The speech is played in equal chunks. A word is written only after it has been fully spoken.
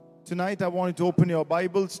Tonight I want you to open your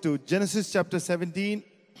Bibles to Genesis chapter 17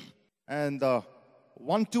 and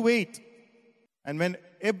 1 to 8. And when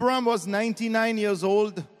Abraham was 99 years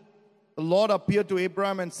old, the Lord appeared to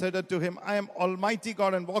Abraham and said unto him, I am Almighty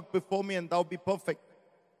God, and walk before me, and thou be perfect.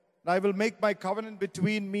 And I will make my covenant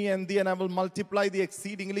between me and thee, and I will multiply thee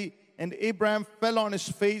exceedingly. And Abraham fell on his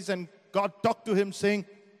face, and God talked to him, saying,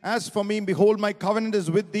 As for me, behold, my covenant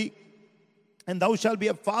is with thee, and thou shalt be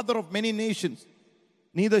a father of many nations.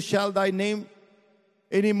 Neither shall thy name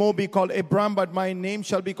any more be called Abram, but my name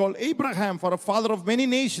shall be called Abraham, for a father of many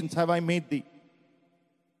nations have I made thee.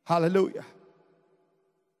 Hallelujah.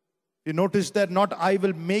 You notice that not I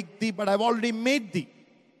will make thee, but I've already made thee.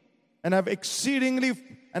 And I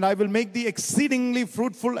will make thee exceedingly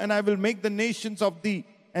fruitful, and I will make the nations of thee,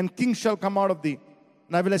 and kings shall come out of thee.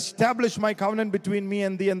 And I will establish my covenant between me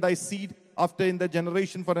and thee and thy seed after in the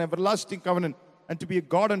generation for an everlasting covenant, and to be a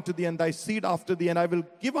God unto thee and thy seed after thee. And I will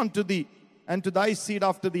give unto thee and to thy seed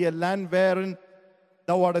after thee a land wherein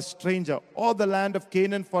thou art a stranger, or the land of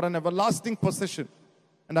Canaan, for an everlasting possession,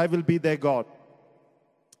 and I will be their God.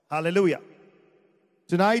 Hallelujah.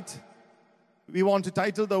 Tonight, we want to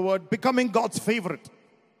title the word, Becoming God's Favorite.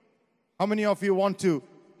 How many of you want to,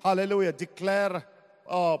 hallelujah, declare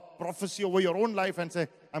a prophecy over your own life and say,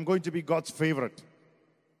 I'm going to be God's favorite?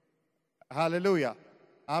 Hallelujah.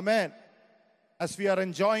 Amen. As we are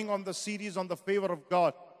enjoying on the series on the favor of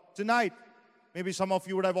God, tonight, maybe some of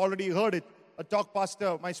you would have already heard it, a talk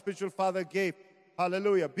pastor, my spiritual father gave,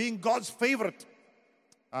 hallelujah, being God's favorite.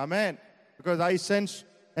 Amen. Because I sense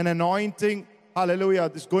an anointing, hallelujah,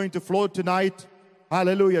 this is going to flow tonight,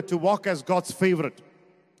 hallelujah, to walk as God's favorite.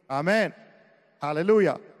 Amen.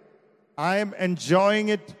 Hallelujah. I am enjoying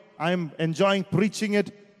it. I am enjoying preaching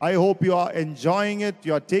it. I hope you are enjoying it.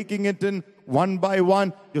 You are taking it in one by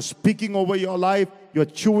one. You're speaking over your life. You're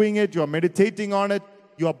chewing it. You're meditating on it.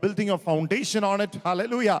 You are building your foundation on it.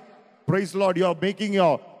 Hallelujah. Praise the Lord. You're making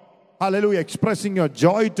your, hallelujah, expressing your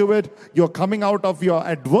joy to it. You're coming out of your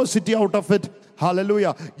adversity out of it.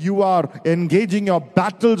 Hallelujah. You are engaging your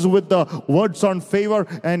battles with the words on favor.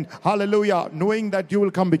 And hallelujah, knowing that you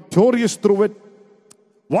will come victorious through it.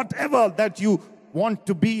 Whatever that you want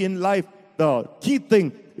to be in life, the key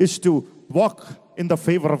thing is to walk in the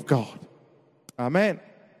favor of God. Amen.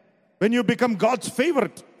 When you become God's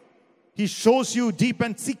favorite, He shows you deep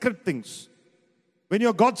and secret things. When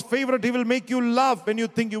you're God's favorite, He will make you laugh when you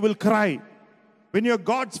think you will cry. When you're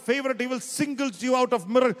God's favorite, He will singles you out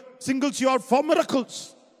for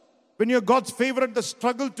miracles. When you're God's favorite, the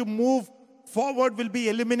struggle to move forward will be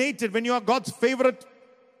eliminated. When you are God's favorite,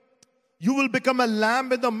 you will become a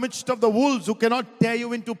lamb in the midst of the wolves who cannot tear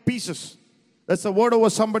you into pieces. That's a word over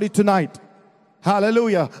somebody tonight.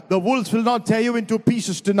 Hallelujah. The wolves will not tear you into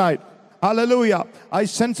pieces tonight. Hallelujah. I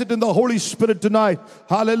sense it in the Holy Spirit tonight.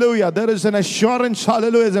 Hallelujah. There is an assurance,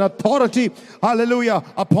 hallelujah, there's an authority, hallelujah,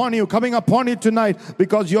 upon you, coming upon you tonight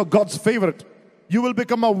because you're God's favorite. You will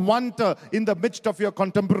become a wonder in the midst of your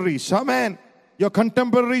contemporaries. Amen. Your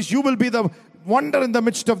contemporaries, you will be the wonder in the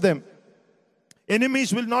midst of them.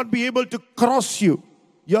 Enemies will not be able to cross you.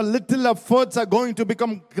 Your little efforts are going to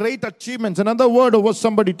become great achievements. Another word over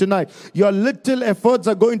somebody tonight. Your little efforts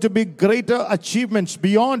are going to be greater achievements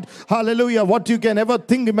beyond, hallelujah, what you can ever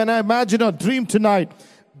think, imagine or dream tonight.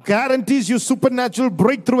 Guarantees you supernatural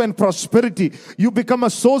breakthrough and prosperity. You become a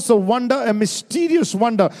source of wonder, a mysterious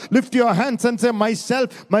wonder. Lift your hands and say,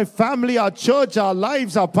 myself, my family, our church, our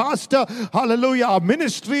lives, our pastor, hallelujah, our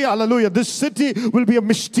ministry, hallelujah. This city will be a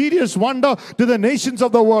mysterious wonder to the nations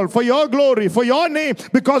of the world for your glory, for your name,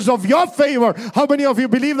 because of your favor. How many of you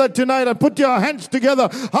believe that tonight? And put your hands together.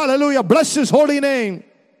 Hallelujah. Bless His holy name.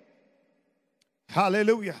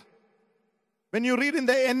 Hallelujah. When you read in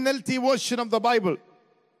the NLT version of the Bible,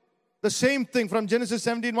 the same thing from Genesis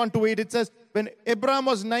 17, 1 to 8. It says, when Abraham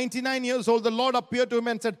was 99 years old, the Lord appeared to him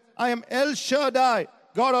and said, I am El Shaddai,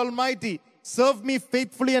 God Almighty. Serve me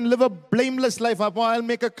faithfully and live a blameless life. I'll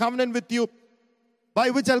make a covenant with you by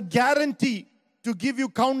which I'll guarantee to give you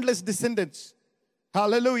countless descendants.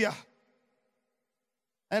 Hallelujah.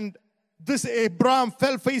 And this Abraham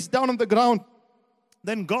fell face down on the ground.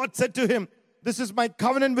 Then God said to him, this is my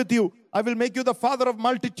covenant with you. I will make you the father of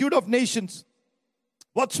multitude of nations.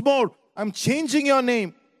 What's more, I'm changing your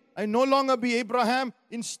name. I no longer be Abraham,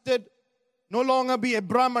 no longer be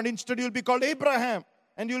Abram, and instead you'll be called Abraham.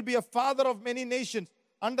 And you'll be a father of many nations.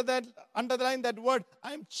 Underline that word,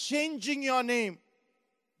 I'm changing your name.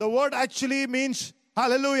 The word actually means,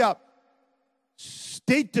 hallelujah,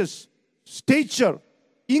 status, stature,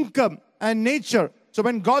 income, and nature. So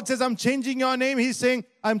when God says, I'm changing your name, He's saying,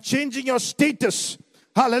 I'm changing your status.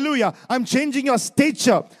 Hallelujah. I'm changing your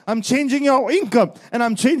stature. I'm changing your income. And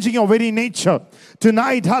I'm changing your very nature.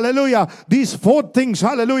 Tonight, hallelujah, these 4 things,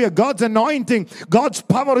 hallelujah, God's anointing, God's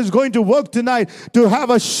power is going to work tonight to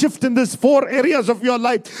have a shift in these 4 areas of your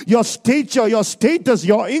life. Your stature, your status,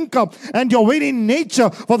 your income, and your very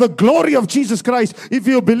nature for the glory of Jesus Christ. If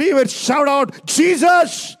you believe it, shout out,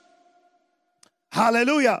 Jesus!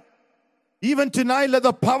 Hallelujah. Even tonight, let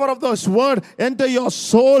the power of this word enter your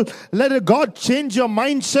soul. Let God change your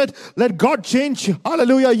mindset. Let God change,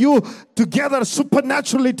 hallelujah, you together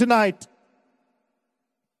supernaturally tonight.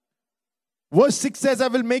 Verse 6 says, I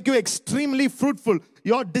will make you extremely fruitful.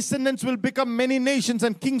 Your descendants will become many nations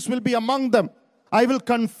and kings will be among them. I will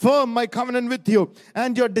confirm my covenant with you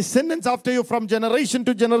and your descendants after you from generation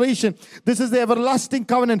to generation. This is the everlasting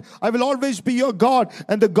covenant. I will always be your God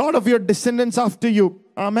and the God of your descendants after you.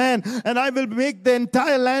 Amen. And I will make the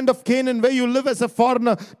entire land of Canaan where you live as a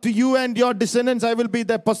foreigner to you and your descendants. I will be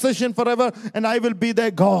their possession forever and I will be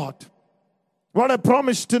their God. What a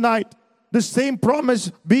promise tonight. The same promise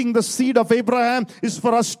being the seed of Abraham is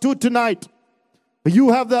for us too tonight.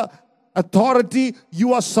 You have the authority.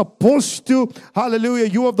 You are supposed to, hallelujah,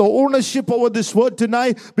 you have the ownership over this word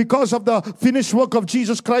tonight because of the finished work of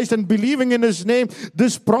Jesus Christ and believing in His name.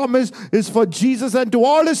 This promise is for Jesus and to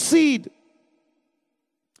all His seed.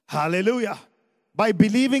 Hallelujah. By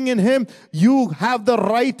believing in Him, you have the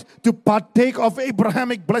right to partake of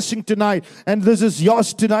Abrahamic blessing tonight. And this is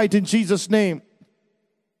yours tonight in Jesus' name.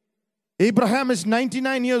 Abraham is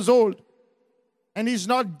 99 years old. And he's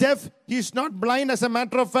not deaf. He's not blind. As a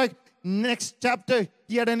matter of fact, next chapter,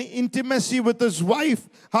 he had an intimacy with his wife.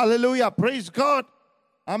 Hallelujah. Praise God.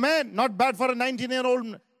 Amen. Not bad for a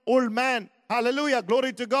 19-year-old man. Hallelujah.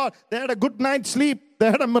 Glory to God. They had a good night's sleep.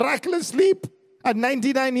 They had a miraculous sleep at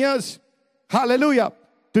 99 years. Hallelujah.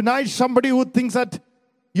 Tonight, somebody who thinks at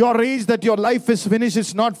your age that your life is finished,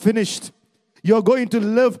 is not finished. You're going to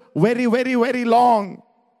live very, very, very long.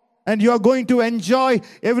 And you are going to enjoy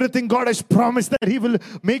everything God has promised that He will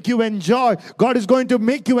make you enjoy. God is going to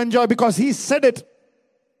make you enjoy because He said it.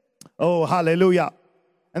 Oh, hallelujah.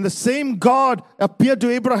 And the same God appeared to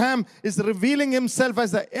Abraham is revealing Himself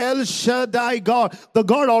as the El Shaddai God, the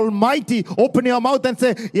God Almighty. Open your mouth and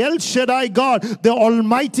say, El Shaddai God, the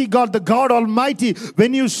Almighty God, the God Almighty.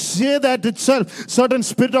 When you say that itself, certain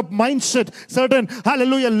spirit of mindset, certain,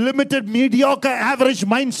 hallelujah, limited, mediocre, average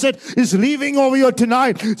mindset is leaving over you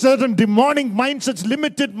tonight. Certain demonic mindsets,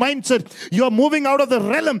 limited mindset. You are moving out of the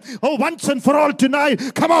realm. Oh, once and for all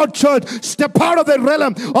tonight. Come out, church. Step out of the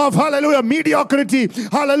realm of, hallelujah, mediocrity.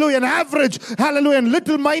 Hallelujah, and average, hallelujah, and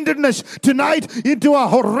little-mindedness tonight into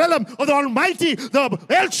a realm of the Almighty, the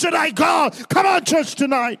El Shaddai God. Come on, church,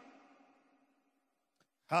 tonight.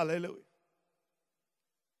 Hallelujah.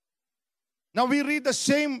 Now we read the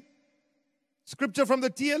same scripture from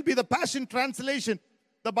the TLB, the Passion Translation.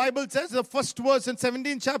 The Bible says, the first verse in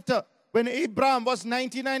 17th chapter, when Abraham was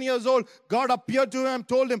 99 years old, God appeared to him and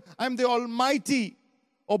told him, I am the Almighty.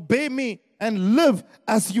 Obey me and live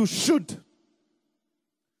as you should.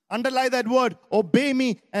 Underline that word, obey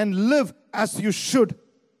me and live as you should.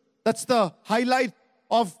 That's the highlight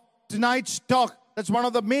of tonight's talk. That's one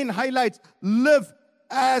of the main highlights. Live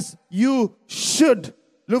as you should.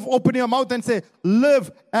 Open your mouth and say,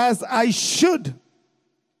 live as I should.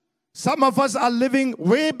 Some of us are living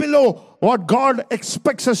way below what God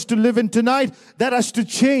expects us to live in tonight. That has to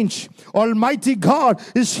change. Almighty God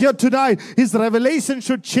is here tonight. His revelation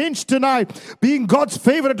should change tonight. Being God's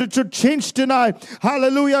favorite, it should change tonight.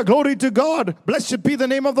 Hallelujah. Glory to God. Blessed be the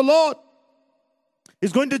name of the Lord.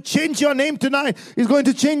 He's going to change your name tonight. He's going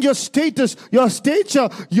to change your status, your stature,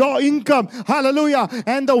 your income. Hallelujah.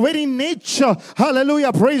 And the very nature.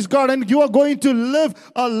 Hallelujah. Praise God. And you are going to live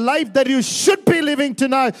a life that you should be living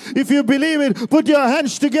tonight. If you believe it, put your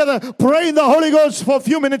hands together. Pray in the Holy Ghost for a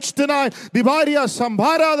few minutes tonight. Dibaria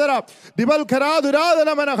sambharadara. Dibal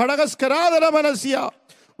karaduradana mana khadagas karadana manasya.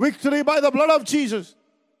 Victory by the blood of Jesus.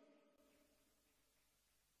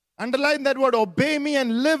 Underline that word. Obey me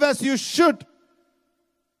and live as you should.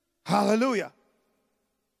 Hallelujah.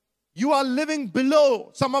 You are living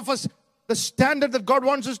below, some of us, the standard that God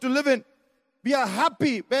wants us to live in. We are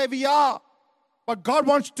happy where we are, but God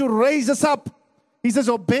wants to raise us up. He says,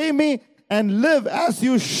 obey me and live as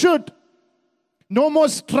you should. No more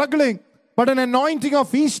struggling, but an anointing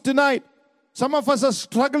of ease tonight. Some of us are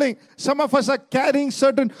struggling. Some of us are carrying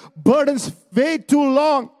certain burdens way too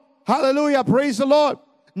long. Hallelujah. Praise the Lord.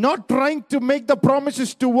 Not trying to make the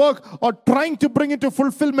promises to work or trying to bring it to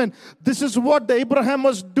fulfillment. This is what Abraham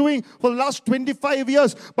was doing for the last 25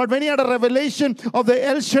 years. But when he had a revelation of the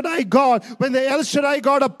El Shaddai God, when the El Shaddai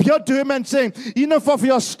God appeared to him and saying, enough of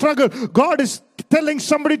your struggle. God is telling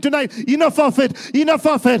somebody tonight, enough of it, enough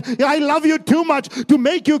of it. I love you too much to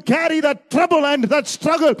make you carry that trouble and that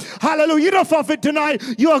struggle. Hallelujah. Enough of it tonight.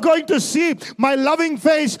 You are going to see my loving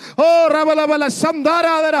face. Oh, Rabalabala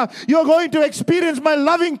Samdara. You are going to experience my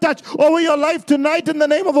loving touch over your life tonight in the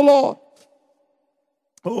name of the Lord.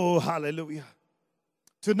 Oh, hallelujah.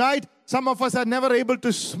 Tonight, some of us are never able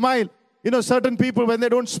to smile. You know, certain people, when they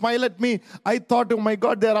don't smile at me, I thought, oh my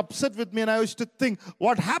God, they're upset with me. And I used to think,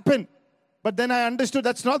 what happened? But then I understood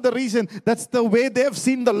that's not the reason. That's the way they have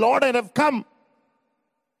seen the Lord and have come.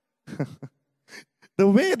 The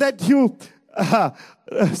way that you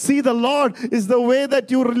see the Lord is the way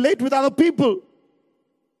that you relate with other people.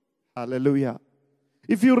 Hallelujah.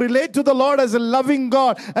 If you relate to the Lord as a loving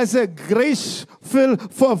God, as a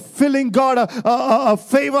grace-fulfilling God, a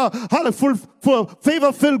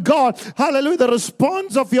favor-filled God, hallelujah, the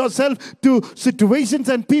response of yourself to situations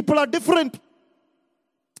and people are different.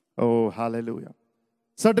 Oh, hallelujah.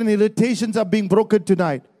 Certain irritations are being broken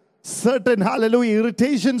tonight. Certain, hallelujah,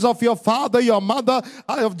 irritations of your father, your mother,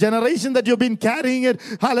 of generation that you've been carrying it.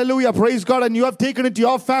 Hallelujah, praise God. And you have taken it to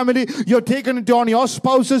your family. You have taken it on your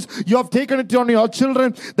spouses. You have taken it on your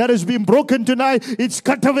children. That has been broken tonight. It's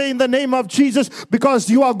cut away in the name of Jesus,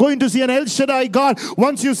 because you are going to see an El Shaddai God.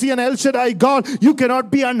 Once you see an El Shaddai God, you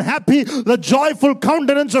cannot be unhappy. The joyful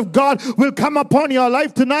countenance of God will come upon your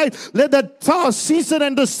life tonight. Let that season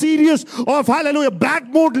and the serious of, hallelujah,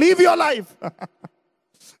 bad mood leave your life.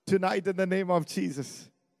 Tonight in the name of Jesus.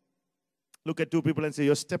 Look at two people and say,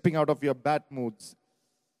 you're stepping out of your bad moods.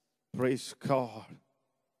 Praise God.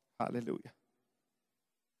 Hallelujah.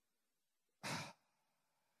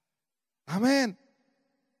 Amen.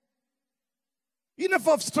 Enough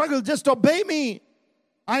of struggle. Just obey me.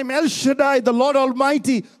 I'm El Shaddai, the Lord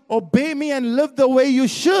Almighty. Obey me and live the way you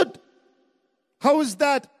should. How is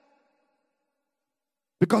that?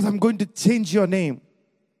 Because I'm going to change your name.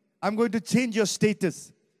 I'm going to change your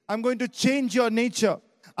status. I'm going to change your nature.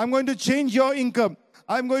 I'm going to change your income.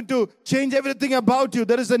 I'm going to change everything about you.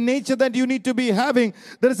 There is a nature that you need to be having.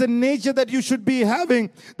 There is a nature that you should be having.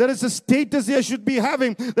 There is a status you should be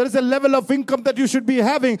having. There is a level of income that you should be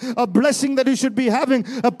having. A blessing that you should be having.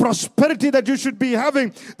 A prosperity that you should be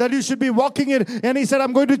having. That you should be walking in. And he said,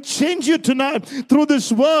 I'm going to change you tonight through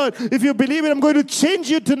this word. If you believe it, I'm going to change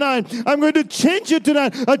you tonight. I'm going to change you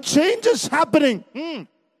tonight. A change is happening.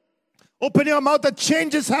 Open your mouth. A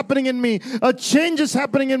change is happening in me. A change is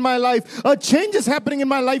happening in my life. A change is happening in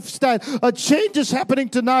my lifestyle. A change is happening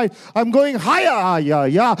tonight. I'm going higher.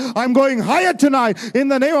 I'm going higher tonight in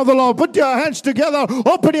the name of the Lord. Put your hands together.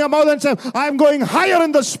 Open your mouth and say, I'm going higher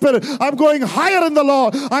in the Spirit. I'm going higher in the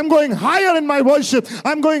Lord. I'm going higher in my worship.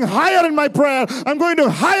 I'm going higher in my prayer. I'm going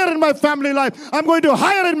to higher in my family life. I'm going to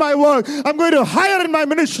higher in my work. I'm going to higher in my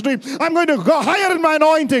ministry. I'm going to go higher in my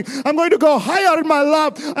anointing. I'm going to go higher in my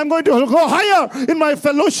love. I'm going to go higher in my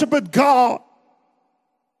fellowship with God.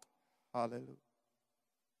 Hallelujah.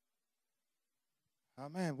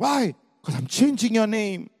 Amen. Why? Because I'm changing your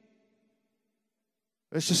name.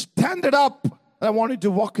 Let's just stand it up. I want you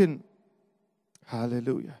to walk in.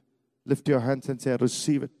 Hallelujah. Lift your hands and say, I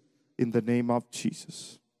receive it in the name of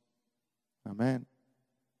Jesus. Amen.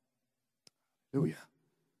 Hallelujah.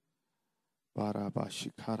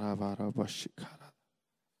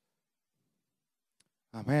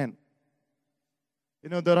 Amen. You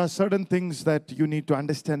know, there are certain things that you need to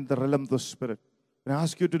understand the realm of the Spirit. When I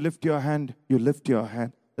ask you to lift your hand, you lift your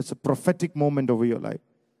hand. That's a prophetic moment over your life.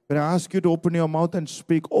 When I ask you to open your mouth and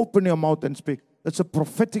speak, open your mouth and speak. That's a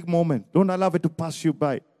prophetic moment. Don't allow it to pass you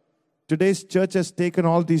by. Today's church has taken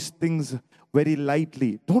all these things very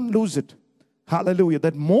lightly. Don't lose it. Hallelujah.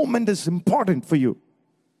 That moment is important for you.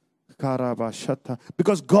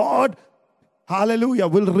 Because God, hallelujah,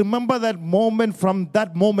 will remember that moment from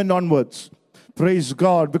that moment onwards. Praise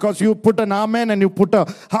God. Because you put an amen and you put a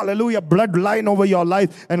hallelujah bloodline over your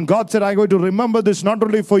life. And God said, I'm going to remember this not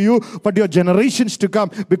only for you, but your generations to come.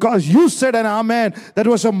 Because you said an amen. That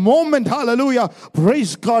was a moment. Hallelujah.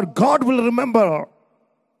 Praise God. God will remember.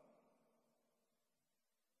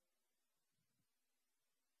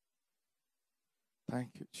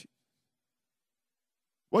 Thank you, Jesus.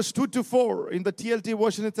 Verse 2-4 in the TLT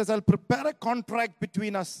version, it says, I'll prepare a contract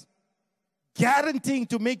between us, guaranteeing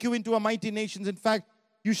to make you into a mighty nation. In fact,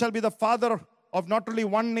 you shall be the father of not only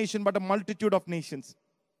one nation, but a multitude of nations.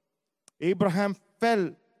 Abraham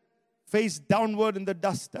fell face downward in the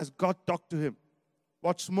dust as God talked to him.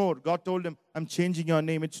 What's more, God told him, I'm changing your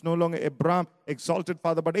name. It's no longer Abraham, exalted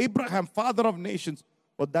father, but Abraham, father of nations.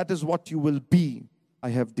 For that is what you will be.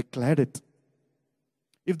 I have declared it.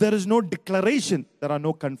 If there is no declaration, there are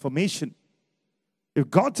no confirmation.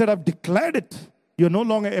 If God said, I've declared it, you're no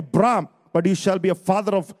longer Abraham, but you shall be a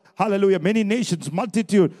father of, hallelujah, many nations,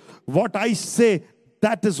 multitude. What I say,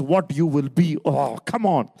 that is what you will be. Oh, come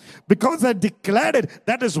on. Because I declared it,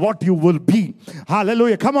 that is what you will be.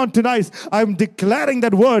 Hallelujah. Come on tonight. I'm declaring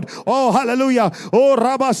that word. Oh, hallelujah. Oh,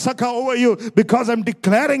 Rabba Saka over you. Because I'm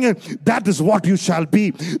declaring it, that is what you shall be.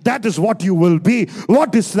 That is what you will be.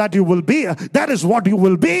 What is that you will be? That is what you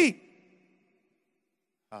will be.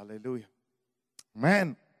 Hallelujah.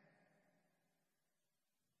 Man.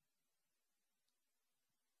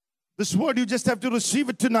 This word, you just have to receive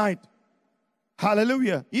it tonight.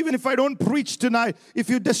 Hallelujah. Even if I don't preach tonight, if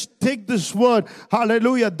you just take this word,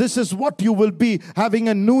 hallelujah, this is what you will be. Having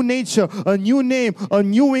a new nature, a new name, a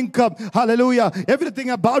new income. Hallelujah. Everything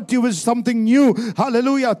about you is something new.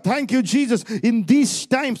 Hallelujah. Thank you, Jesus. In these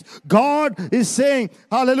times, God is saying,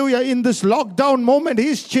 hallelujah, in this lockdown moment,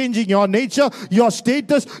 He's changing your nature, your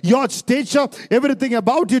status, your stature, everything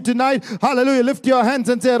about you tonight. Hallelujah. Lift your hands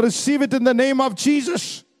and say, receive it in the name of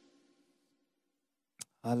Jesus.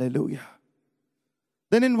 Hallelujah.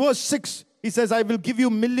 Then in verse 6, He says, I will give you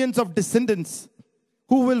millions of descendants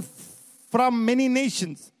who will from many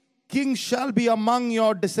nations. Kings shall be among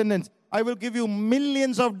your descendants. I will give you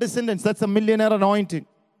millions of descendants. That's a millionaire anointing.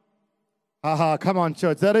 Aha, come on,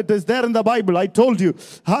 church. There it is, there in the Bible. I told you.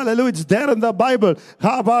 Hallelujah. It's there in the Bible.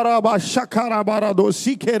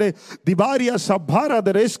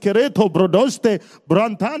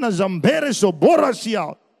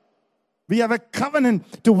 We have a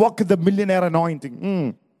covenant to walk in the millionaire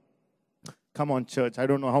anointing. Come on, church. I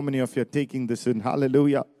don't know how many of you are taking this in.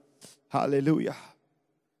 Hallelujah. Hallelujah.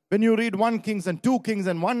 When you read 1 Kings and 2 Kings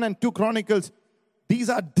and 1 and 2 Chronicles, these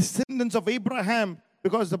are descendants of Abraham,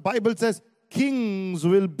 because the Bible says kings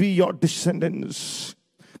will be your descendants.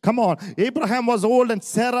 Come on. Abraham was old and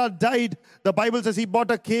Sarah died. The Bible says he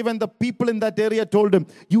bought a cave and the people in that area told him,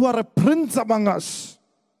 you are a prince among us.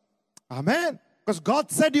 Amen. Because God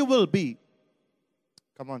said you will be.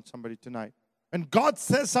 Come on, somebody tonight. When God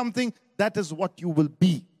says something, that is what you will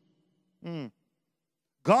be.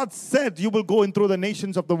 God said you will go in through the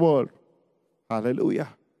nations of the world. Hallelujah.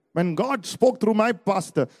 When God spoke through my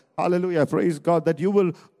pastor, hallelujah, praise God, that you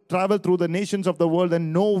will travel through the nations of the world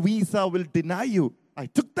and no visa will deny you. I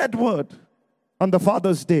took that word on the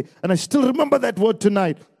Father's Day and I still remember that word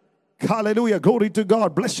tonight. Hallelujah. Glory to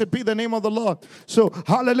God. Blessed be the name of the Lord. So,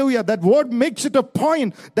 hallelujah. That word makes it a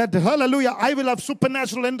point that, hallelujah, I will have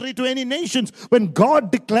supernatural entry to any nations. When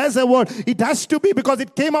God declares a word, it has to be because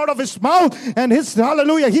it came out of His mouth and His,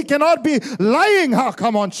 hallelujah, He cannot be lying.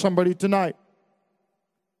 Come on, somebody tonight.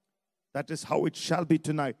 That is how it shall be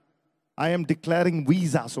tonight. I am declaring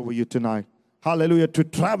visas over you tonight. Hallelujah. To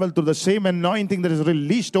travel through the same anointing that is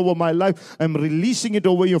released over my life. I'm releasing it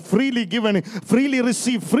over you. Freely given, freely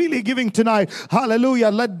received, freely giving tonight. Hallelujah.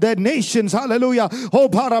 Let the nations, hallelujah, oh,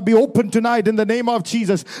 para be open tonight in the name of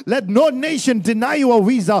Jesus. Let no nation deny you a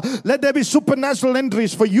visa. Let there be supernatural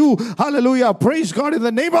entries for you. Hallelujah. Praise God in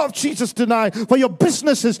the name of Jesus tonight. For your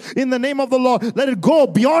businesses in the name of the Lord. Let it go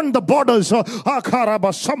beyond the borders. Let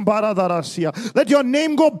your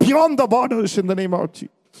name go beyond the borders in the name of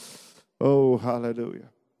Jesus. Oh,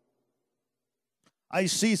 hallelujah. I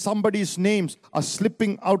see somebody's names are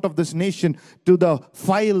slipping out of this nation to the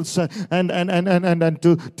files and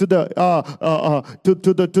to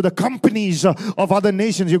the companies of other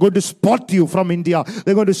nations. You're going to spot you from India.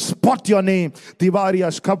 They're going to spot your name.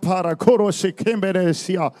 Tivarias kapara korose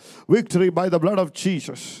kemberesia. Victory by the blood of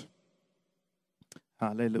Jesus.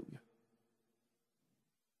 Hallelujah.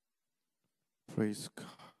 Praise God.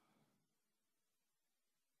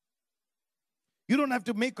 You don't have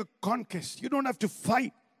to make a conquest. You don't have to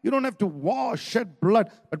fight. You don't have to war, shed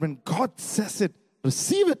blood. But when God says it,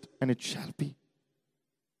 receive it and it shall be.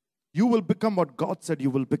 You will become what God said you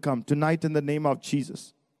will become tonight in the name of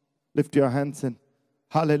Jesus. Lift your hands and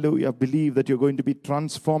hallelujah. Believe that you're going to be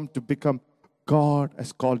transformed to become God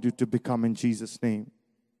has called you to become in Jesus' name.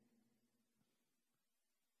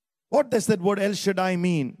 What does that word El Shaddai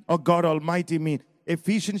mean? Or God Almighty mean?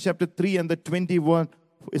 Ephesians chapter 3 and the 21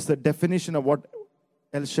 is the definition of what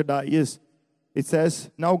El Shaddai is. It says,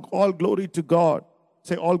 now all glory to God.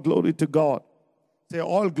 Say all glory to God. Say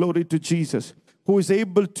all glory to Jesus, who is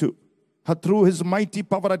able to, through His mighty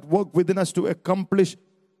power at work within us, to accomplish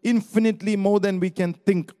infinitely more than we can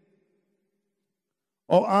think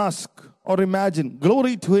or ask or imagine.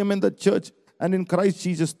 Glory to Him in the church and in Christ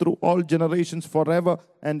Jesus through all generations forever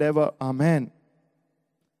and ever. Amen.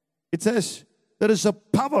 It says there is a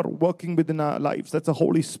power working within our lives. That's the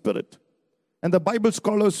Holy Spirit. And the Bible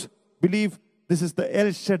scholars believe this is the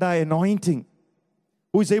El Shaddai anointing.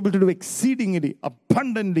 who is able to do exceedingly,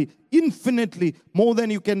 abundantly, infinitely, more than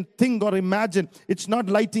you can think or imagine. It's not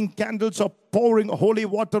lighting candles or pouring holy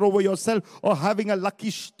water over yourself or having a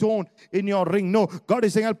lucky stone in your ring. No, God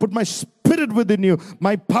is saying, I'll put my spirit within you,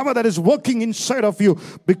 my power that is working inside of you,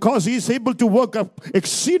 because He is able to work up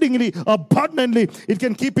exceedingly, abundantly. It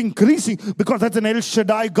can keep increasing because that's an El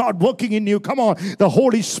Shaddai God working in you. Come on, the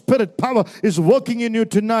Holy Spirit power is working in you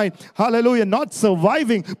tonight. Hallelujah. Not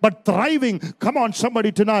surviving, but thriving. Come on,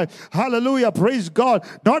 somebody tonight. Hallelujah. Praise God.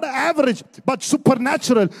 Not average, but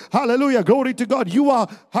supernatural. Hallelujah. Glory to God. You are,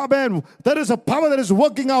 amen. There is a power that is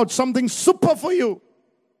working out something super for you.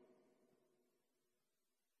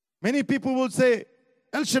 Many people will say,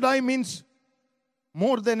 El Shaddai means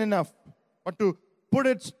more than enough. But to put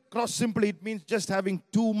it across simply, it means just having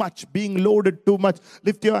too much, being loaded too much.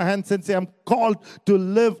 Lift your hands and say, I'm called to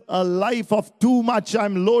live a life of too much.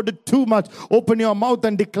 I'm loaded too much. Open your mouth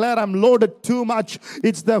and declare, I'm loaded too much.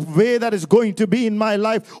 It's the way that is going to be in my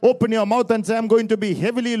life. Open your mouth and say, I'm going to be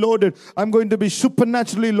heavily loaded. I'm going to be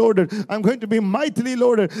supernaturally loaded. I'm going to be mightily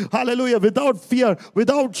loaded. Hallelujah. Without fear,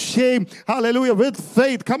 without shame. Hallelujah. With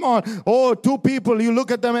faith. Come on. Oh, two people, you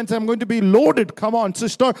look at them and say, I'm going to be loaded. Come on,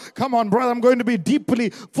 sister. Come on, brother. I'm going to be deeply,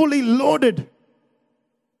 fully loaded.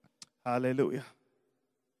 Hallelujah.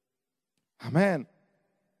 Amen.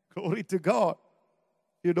 Glory to God.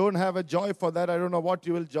 You don't have a joy for that. I don't know what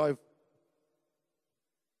you will joy.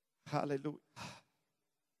 Hallelujah.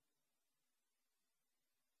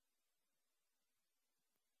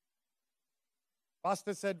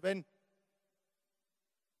 Pastor said when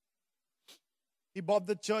he bought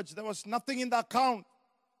the church, there was nothing in the account,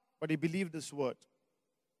 but he believed this word.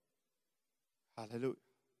 Hallelujah.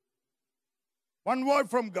 One word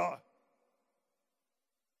from God.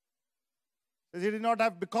 He did not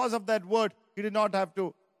have, because of that word, he did not have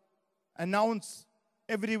to announce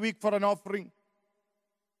every week for an offering.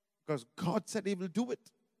 Because God said He will do it.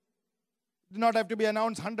 It did not have to be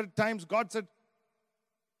announced 100 times. God said,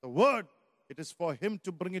 the word, it is for Him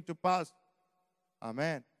to bring it to pass.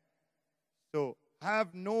 Amen. So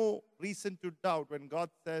have no reason to doubt. When God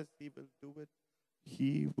says He will do it,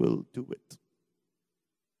 He will do it.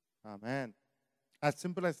 Amen. As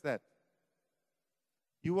simple as that.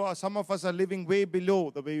 Some of us are living way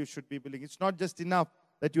below the way you should be living. It's not just enough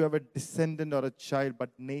that you have a descendant or a child,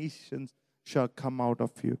 but nations shall come out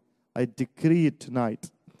of you. I decree it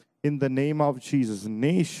tonight. In the name of Jesus,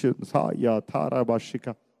 nations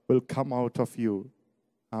will come out of you.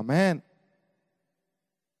 Amen.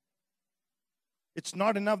 It's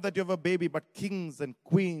not enough that you have a baby, but kings and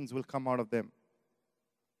queens will come out of them.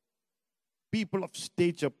 People of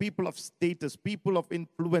stature, people of status, people of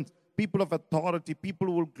influence, people of authority, people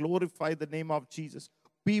who will glorify the name of Jesus,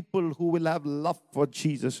 people who will have love for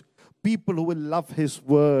Jesus, people who will love His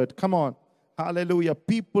word. Come on. Hallelujah.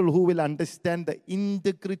 People who will understand the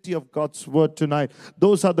integrity of God's word tonight.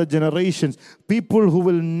 Those are the generations. People who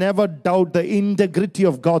will never doubt the integrity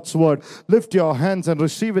of God's word. Lift your hands and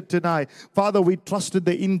receive it tonight. Father, we trust in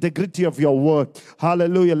the integrity of your word.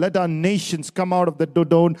 Hallelujah. Let our nations come out of the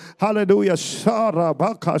Dodon. Hallelujah.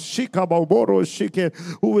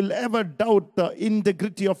 Who will ever doubt the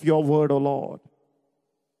integrity of your word, O Lord.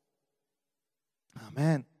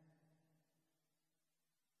 Amen.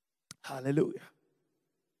 Hallelujah.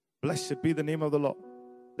 Blessed be the name of the Lord.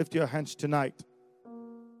 Lift your hands tonight.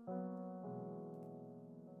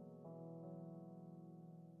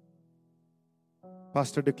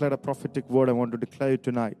 Pastor declared a prophetic word. I want to declare it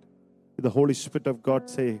tonight. The Holy Spirit of God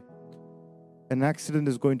say, an accident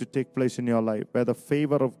is going to take place in your life where the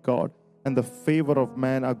favor of God and the favor of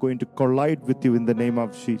man are going to collide with you in the name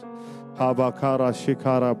of Jesus. Habakara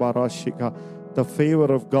shikara barashika. The favor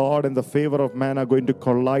of God and the favor of man are going to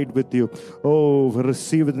collide with you. Oh,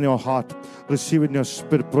 receive it in your heart. Receive it in your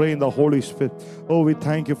spirit. Pray in the Holy Spirit. Oh, we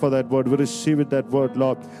thank you for that word. We receive it, that word,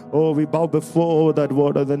 Lord. Oh, we bow before that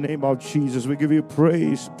word in the name of Jesus. We give you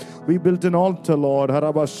praise. We built an altar, Lord.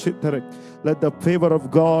 Let the favor of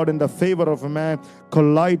God and the favor of man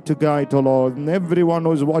collide tonight, oh Lord. And everyone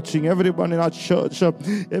who is watching, everyone in our church,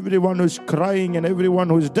 everyone who is crying and everyone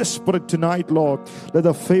who is desperate tonight, Lord. Let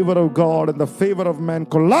the favor of God and the favor of man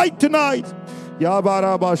collide tonight. With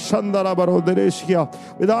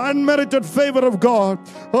the unmerited favor of God.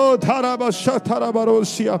 Oh, and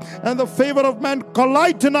the favor of man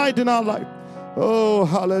collide tonight in our life. Oh,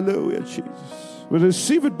 hallelujah, Jesus. We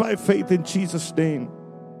receive it by faith in Jesus' name.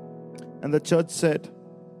 And the church said,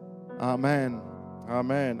 Amen,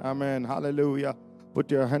 Amen, Amen, hallelujah.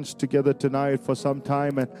 Put your hands together tonight for some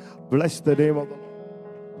time and bless the name of the Lord.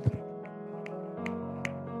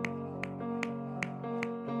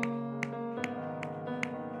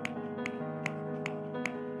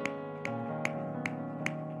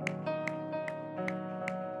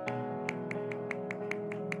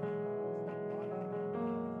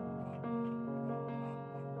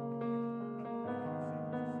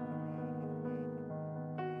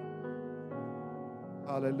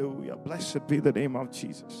 Hallelujah. Blessed be the name of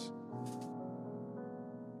Jesus.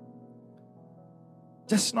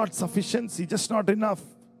 Just not sufficiency, just not enough.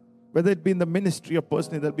 Whether it be in the ministry or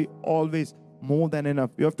personally, there'll be always more than enough.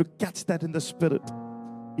 You have to catch that in the spirit.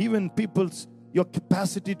 Even your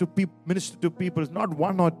capacity to minister to people is not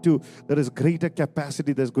one or two. There is greater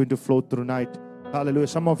capacity that's going to flow through night. Hallelujah.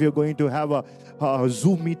 Some of you are going to have a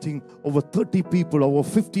Zoom meeting over 30 people, over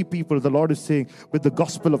 50 people. The Lord is saying with the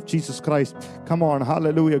gospel of Jesus Christ. Come on.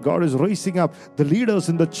 Hallelujah. God is raising up the leaders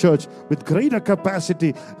in the church with greater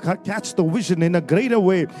capacity. Catch the vision in a greater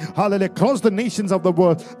way. Hallelujah. Across the nations of the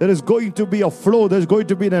world, there is going to be a flow. There's going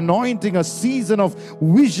to be an anointing, a season of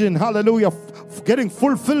vision. Hallelujah. Getting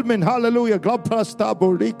fulfillment. Hallelujah. God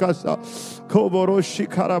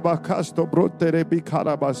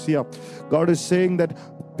is saying that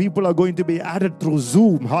people are going to be added through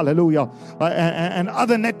Zoom, hallelujah, and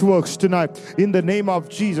other networks tonight in the name of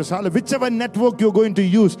Jesus. Hallelujah. Whichever network you're going to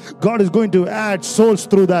use, God is going to add souls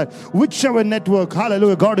through that. Whichever network,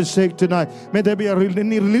 hallelujah, God is saying tonight, may there be a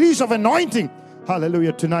release of anointing,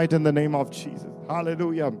 hallelujah, tonight in the name of Jesus.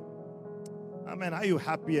 Hallelujah. Amen. Are you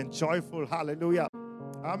happy and joyful? Hallelujah.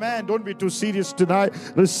 Amen. Don't be too serious tonight.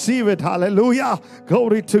 Receive it. Hallelujah.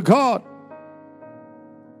 Glory to God.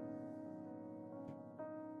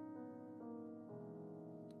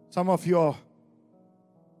 Some of you are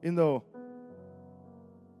in the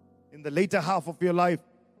later half of your life.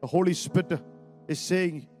 The Holy Spirit is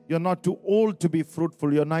saying you're not too old to be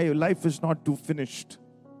fruitful. Your life is not too finished.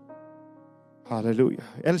 Hallelujah.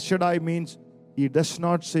 El Shaddai means He does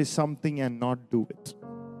not say something and not do it.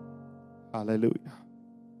 Hallelujah.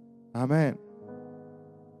 Amen.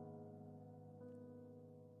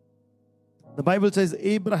 The Bible says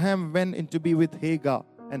Abraham went in to be with Hagar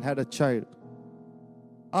and had a child.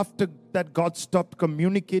 After that, God stopped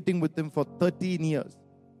communicating with him for 13 years.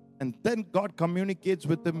 And then God communicates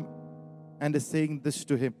with him and is saying this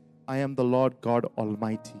to him: I am the Lord God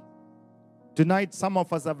Almighty. Tonight, some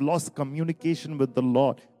of us have lost communication with the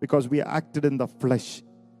Lord because we acted in the flesh.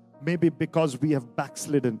 Maybe because we have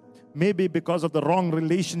backslidden. Maybe because of the wrong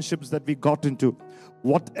relationships that we got into.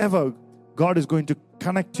 Whatever, God is going to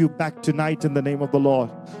connect you back tonight in the name of the Lord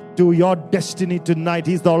to your destiny tonight.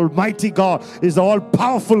 He's the Almighty God. He's the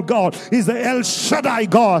all-powerful God. He's the El Shaddai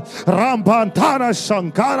God. Rambantana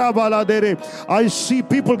Shankara Baladere. I see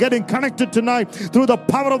people getting connected tonight through the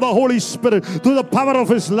power of the Holy Spirit, through the power of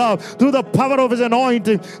His love, through the power of His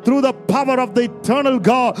anointing, through the power of the eternal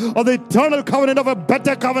God, of the eternal covenant, of a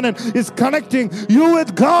better covenant, is connecting you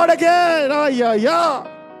with God again.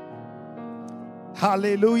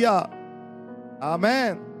 Hallelujah.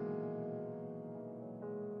 Amen.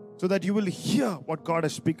 So that you will hear what God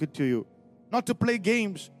is speaking to you. Not to play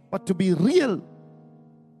games, but to be real.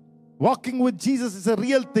 Walking with Jesus is a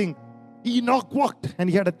real thing. Enoch walked and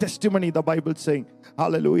he had a testimony, the Bible saying.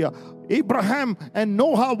 Hallelujah. Abraham and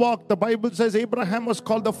Noah walked. The Bible says Abraham was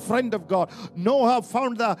called the friend of God. Noah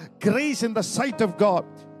found the grace in the sight of God.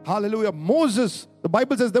 Hallelujah. Moses, the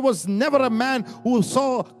Bible says there was never a man who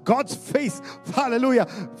saw God's face, hallelujah,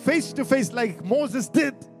 face to face like Moses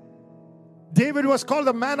did. David was called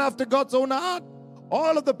a man after God's own heart.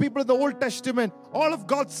 All of the people in the Old Testament, all of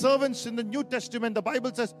God's servants in the New Testament, the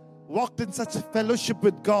Bible says, walked in such fellowship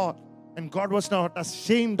with God. And God was not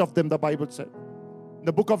ashamed of them, the Bible said. In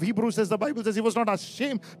the book of Hebrews says, the Bible says He was not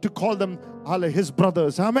ashamed to call them His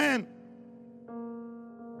brothers. Amen.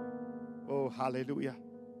 Oh, hallelujah.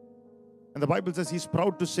 And the Bible says He's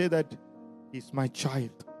proud to say that He's my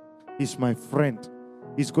child. He's my friend.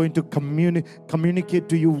 He's going to communicate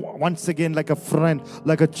to you once again like a friend,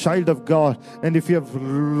 like a child of God. And if you have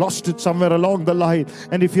lost it somewhere along the line,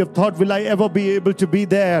 and if you have thought, will I ever be able to be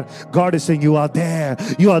there? God is saying, you are there.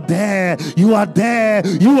 You are there. You are there.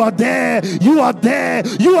 You are there. You are there.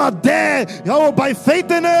 You are there. Oh, by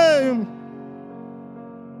faith in Him.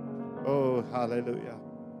 Oh, hallelujah.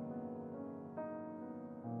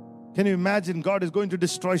 Can you imagine God is going to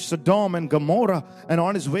destroy Sodom and Gomorrah, and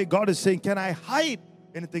on His way God is saying, can I hide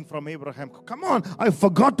anything from Abraham? Come on, I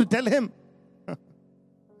forgot to tell him.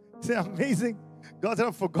 Say, amazing. God said,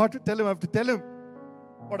 I forgot to tell him. I have to tell him.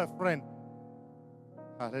 What a friend.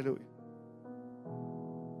 Hallelujah.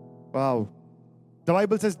 Wow. The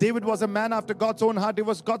Bible says David was a man after God's own heart. He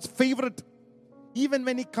was God's favorite. Even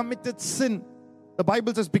when he committed sin, the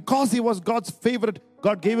Bible says because he was God's favorite,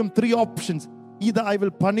 God gave him 3 options. Either I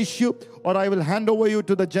will punish you, or I will hand over you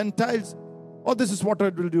to the Gentiles, or this is what I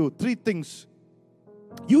will do. 3 things.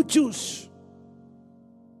 You choose.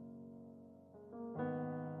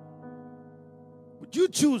 You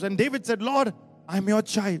choose. And David said, Lord, I'm your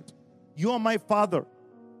child. You are my father.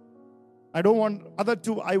 I don't want other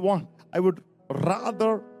 2. I would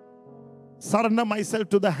rather surrender myself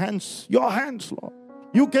to the hands, your hands, Lord.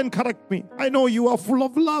 You can correct me. I know you are full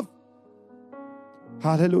of love.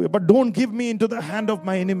 Hallelujah. But don't give me into the hand of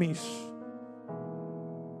my enemies.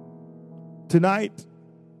 Tonight,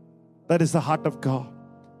 that is the heart of God.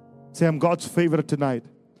 Say, I'm God's favorite tonight.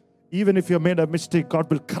 Even if you made a mistake, God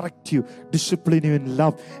will correct you, discipline you in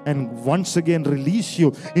love, and once again release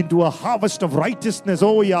you into a harvest of righteousness.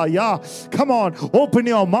 Oh yeah. Come on, open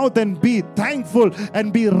your mouth and be thankful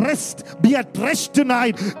and be at rest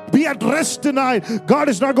tonight. Be at rest tonight. God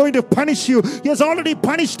is not going to punish you. He has already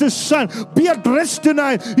punished His Son. Be at rest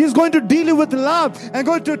tonight. He is going to deal you with love and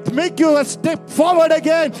going to make you a step forward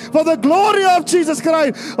again for the glory of Jesus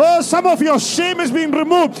Christ. Oh, some of your shame is being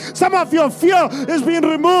removed. Some of your fear is being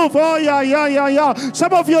removed. Oh, yeah.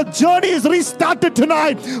 Some of your journey is restarted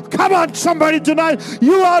tonight. Come on, somebody tonight.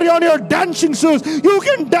 You are on your dancing shoes. You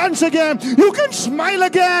can dance again. You can smile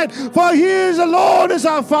again. For He is alone is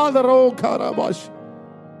our Father. Oh, Karabash.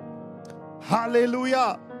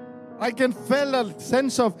 Hallelujah. I can feel a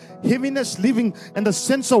sense of heaviness leaving and a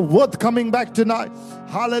sense of worth coming back tonight.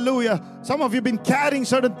 Hallelujah. Some of you have been carrying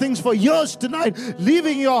certain things for years tonight,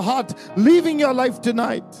 leaving your heart, leaving your life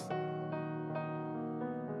tonight.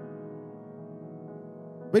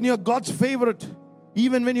 When you're God's favorite,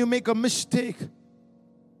 even when you make a mistake,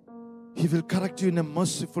 He will correct you in a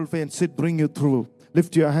merciful way and bring you through.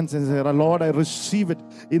 Lift your hands and say, Lord, I receive it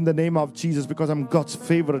in the name of Jesus because I'm God's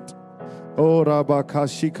favorite. Oh,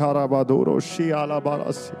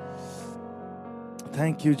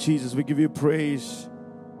 thank you, Jesus. We give you praise.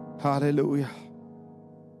 Hallelujah.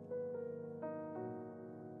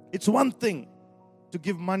 It's one thing to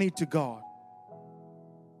give money to God,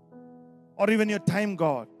 or even your time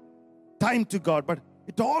to God. But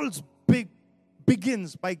it all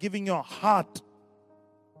begins by giving your heart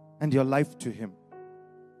and your life to Him.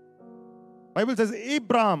 Bible says,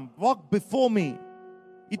 Abraham, walk before me.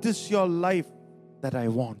 It is your life that I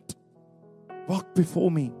want. Walk before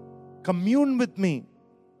me. Commune with me.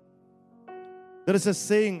 There is a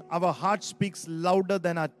saying, our heart speaks louder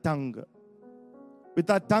than our tongue. With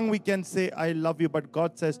our tongue we can say, I love you. But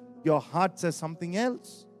God says, your heart says something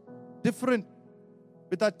else. Different.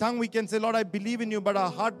 With our tongue we can say, Lord, I believe in you, but our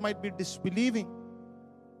heart might be disbelieving.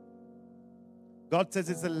 God says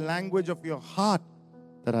it's the language of your heart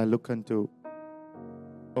that I look unto.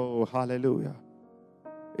 Oh, hallelujah.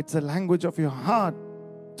 It's the language of your heart.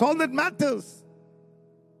 It's all that matters.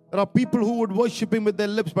 There are people who would worship Him with their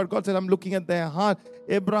lips, but God said, I'm looking at their heart.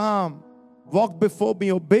 Abraham, walk before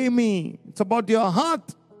me, obey me. It's about your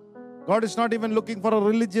heart. God is not even looking for a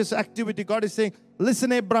religious activity. God is saying,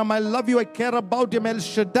 listen, Abraham, I love you. I care about you. I'm El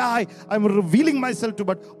Shaddai. I'm revealing myself to you,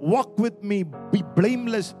 but walk with me. Be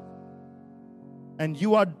blameless. And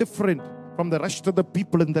you are different from the rest of the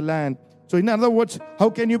people in the land. So in other words, how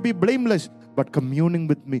can you be blameless? But communing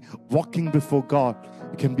with me, walking before God,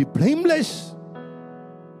 you can be blameless.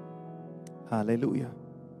 Hallelujah.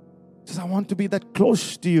 He says, I want to be that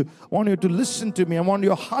close to you. I want you to listen to me. I want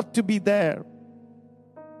your heart to be there.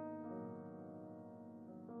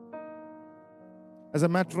 As a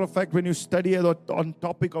matter of fact, when you study on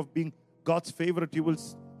topic of being God's favorite, you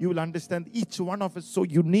will understand each one of us so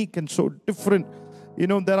unique and so different. You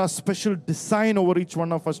know, there are special design over each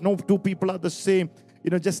one of us. No two people are the same. You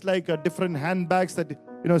know, just like different handbags that,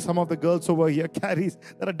 you know, some of the girls over here carries.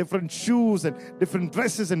 There are different shoes and different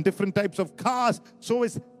dresses and different types of cars. So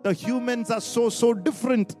is the humans are so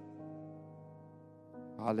different.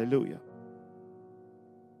 Hallelujah.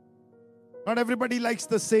 Not everybody likes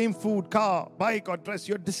the same food, car, bike or dress.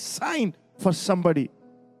 You're designed for somebody.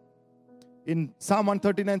 In Psalm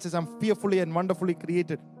 139 says, I'm fearfully and wonderfully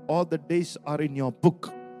created. All the days are in your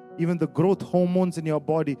book. Even the growth hormones in your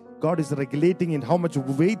body, God is regulating in how much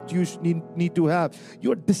weight you need to have.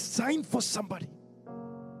 You're designed for somebody.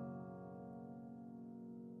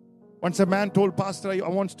 Once a man told Pastor, I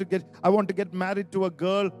want to get married to a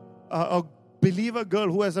girl, a believer girl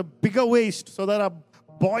who has a bigger waist. So there are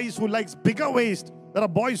boys who likes bigger waist. There are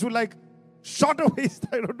boys who like shorter waist.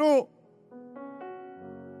 I don't know.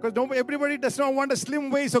 Because everybody does not want a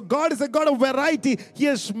slim waist. So God is a God of variety. He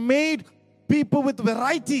has made people with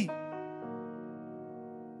variety.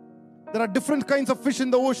 There are different kinds of fish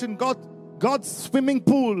in the ocean. God's swimming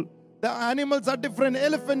pool. The animals are different.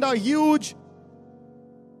 Elephants are huge.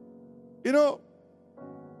 You know,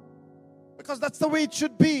 because that's the way it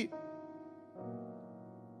should be.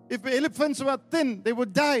 If the elephants were thin, they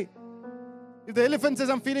would die. If the elephant says,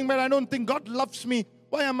 I'm feeling bad, I don't think God loves me.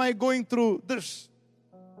 Why am I going through this?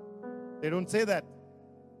 They don't say that.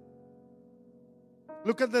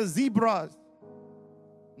 Look at the zebras.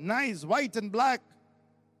 Nice, white and black.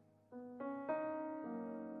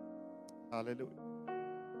 Hallelujah.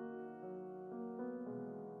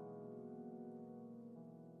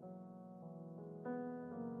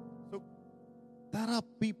 So there are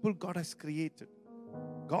people God has created.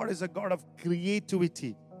 God is a God of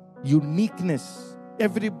creativity, uniqueness.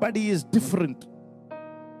 Everybody is different.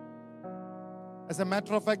 As a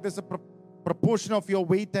matter of fact, there's a proportion of your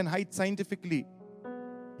weight and height scientifically.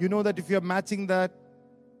 You know that if you're matching that,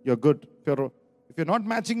 you're good. If you're not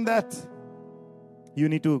matching that, you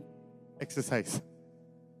need to exercise.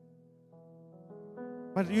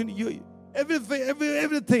 But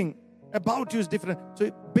everything about you is different.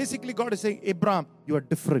 So basically God is saying, Abraham, you are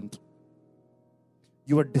different.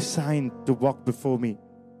 You are designed to walk before me.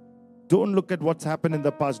 Don't look at what's happened in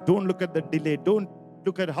the past. Don't look at the delay. Don't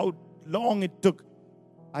look at how long it took.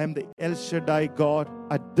 I am the El Shaddai God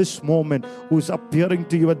at this moment who's appearing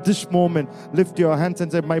to you at this moment. Lift your hands and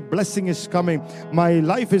say, my blessing is coming. My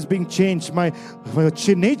life is being changed. My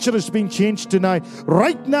nature is being changed tonight.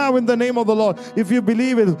 Right now in the name of the Lord. If you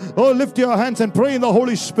believe it, lift your hands and pray in the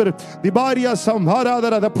Holy Spirit.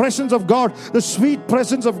 The presence of God, the sweet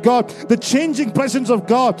presence of God, the changing presence of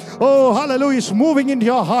God. Oh, hallelujah, is moving into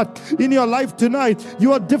your heart, in your life tonight.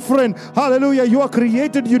 You are different. Hallelujah. You are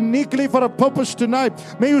created uniquely for a purpose tonight.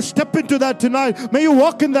 May you step into that tonight. May you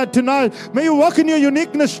walk in that tonight. May you walk in your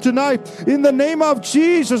uniqueness tonight. In the name of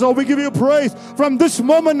Jesus, we give you praise. From this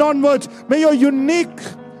moment onwards, may your unique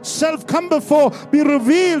self come before, be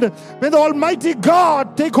revealed. May the Almighty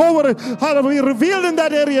God take over it. Hallelujah. Be revealed in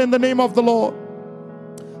that area in the name of the Lord.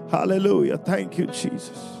 Hallelujah. Thank you,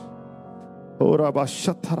 Jesus.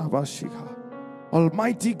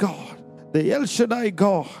 Almighty God, the El Shaddai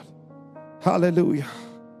God. Hallelujah.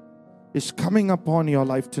 Is coming upon your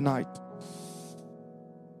life tonight.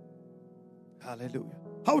 Hallelujah.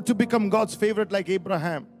 How to become God's favorite like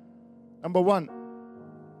Abraham? Number one,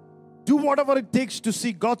 do whatever it takes to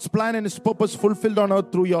see God's plan and His purpose fulfilled on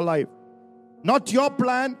earth through your life. Not your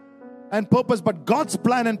plan and purpose, but God's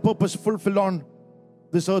plan and purpose fulfilled on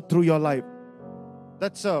this earth through your life.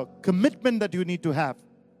 That's a commitment that you need to have.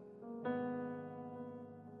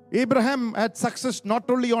 Abraham had success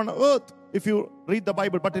not only on earth, if you read the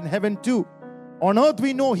Bible, but in heaven too. On earth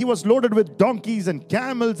we know he was loaded with donkeys and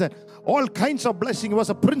camels and all kinds of blessing. He was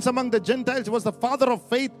a prince among the Gentiles. He was the father of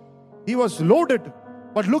faith. He was loaded.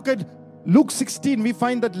 But look at Luke 16. We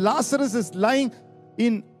find that Lazarus is lying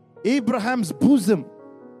in Abraham's bosom.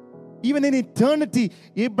 Even in eternity,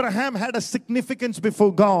 Abraham had a significance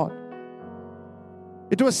before God.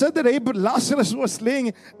 It was said that Lazarus was laying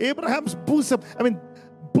in Abraham's bosom.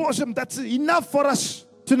 Bosom, that's enough for us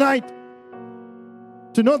tonight.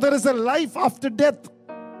 To know there is a life after death.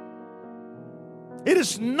 It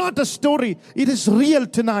is not a story. It is real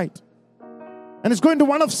tonight. And it's going to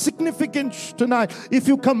one of significance tonight. If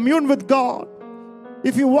you commune with God,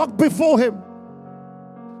 if you walk before Him,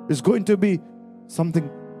 it's going to be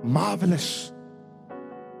something marvelous.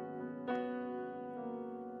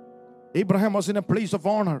 Abraham was in a place of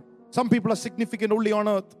honor. Some people are significant only on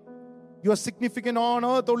earth. You are significant on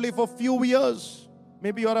earth only for a few years.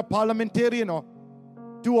 Maybe you are a parliamentarian or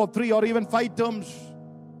 2 or 3 or even 5 terms.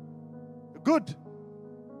 Good.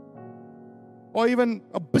 Or even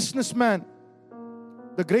a businessman.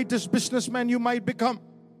 The greatest businessman you might become.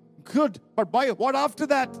 Good. But what after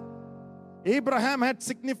that? Abraham had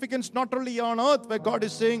significance not only on earth, where God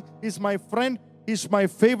is saying, He's my friend, He's my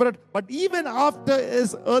favorite, but even after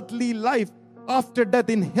his earthly life, after death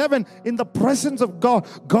in heaven, in the presence of God,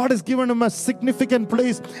 God has given him a significant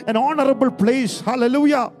place, an honorable place.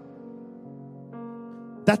 Hallelujah.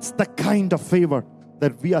 That's the kind of favor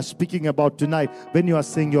that we are speaking about tonight when you are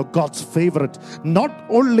saying you're God's favorite. Not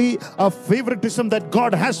only a favoritism that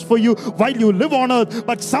God has for you while you live on earth,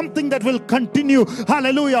 but something that will continue,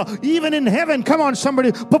 hallelujah, even in heaven. Come on,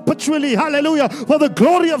 somebody, perpetually, hallelujah, for the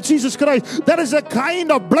glory of Jesus Christ. There is a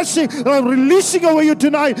kind of blessing that I'm releasing over you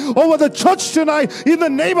tonight, over the church tonight, in the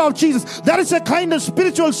name of Jesus. There is a kind of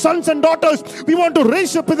spiritual sons and daughters we want to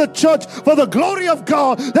raise up in the church for the glory of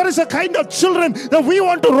God. There is a kind of children that we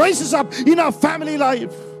want to raise up in our family life.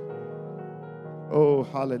 Oh,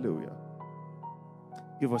 hallelujah.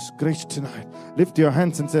 Give us grace tonight. Lift your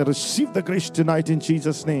hands and say, receive the grace tonight in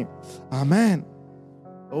Jesus' name. Amen.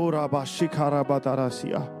 Oh, Rabba Shikara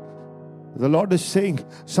Badarasia. The Lord is saying,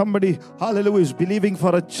 somebody, hallelujah, is believing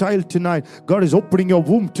for a child tonight. God is opening your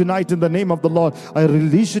womb tonight in the name of the Lord. I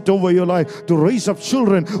release it over your life to raise up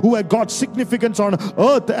children who have got significance on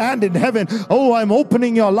earth and in heaven. Oh, I'm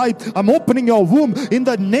opening your life. I'm opening your womb in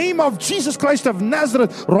the name of Jesus Christ of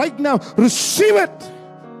Nazareth. Right now, receive it.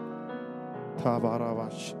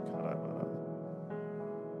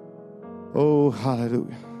 Oh,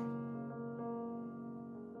 hallelujah.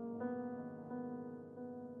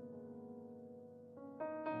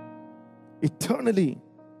 eternally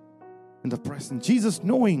in the present. Jesus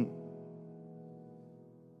knowing,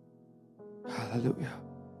 hallelujah,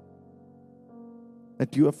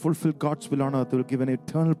 that you have fulfilled God's will on earth will give an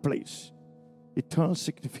eternal place, eternal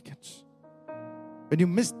significance. When you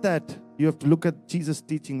miss that, you have to look at Jesus'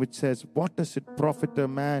 teaching, which says, what does it profit a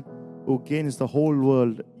man who gains the whole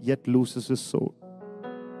world yet loses his soul?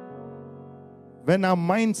 When our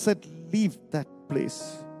mindset leaves that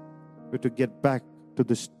place, we have to get back to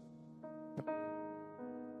this.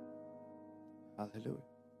 Hallelujah.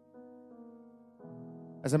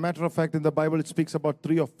 As a matter of fact, in the Bible, it speaks about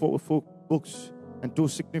 3 or 4 books and 2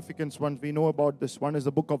 significant ones. We know about this. One is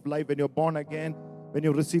the book of life. When you're born again, when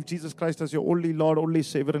you receive Jesus Christ as your only Lord, only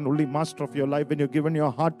Savior, and only Master of your life, when you've given your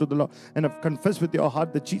heart to the Lord and have confessed with your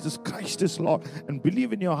heart that Jesus Christ is Lord, and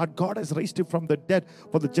believe in your heart God has raised you from the dead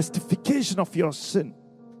for the justification of your sin.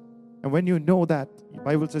 And when you know that, the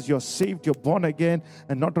Bible says you're saved, you're born again.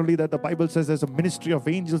 And not only that, the Bible says there's a ministry of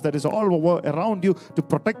angels that is all over around you to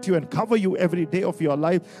protect you and cover you every day of your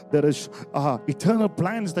life. There is eternal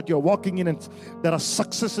plans that you're walking in, and there are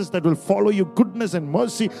successes that will follow you, goodness and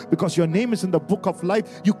mercy, because your name is in the book of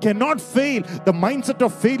life. You cannot fail. The mindset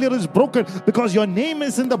of failure is broken because your name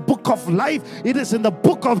is in the book of life. It is in the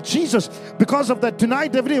book of Jesus. Because of that,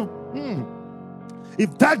 tonight,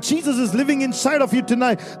 if that Jesus is living inside of you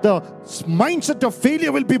tonight, the mindset of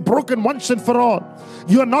failure will be broken once and for all.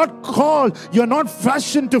 You are not called, you are not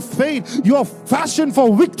fashioned to fail. You are fashioned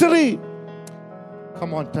for victory.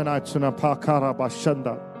 Come on tonight, Sunapakara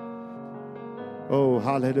Bashanda. Oh,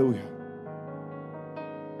 hallelujah.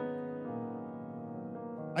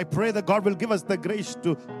 I pray that God will give us the grace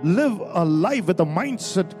to live a life with a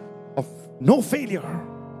mindset of no failure.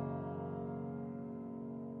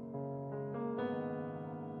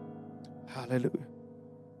 Hallelujah.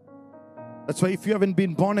 That's why if you haven't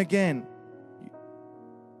been born again,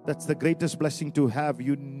 that's the greatest blessing to have.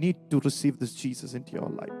 You need to receive this Jesus into your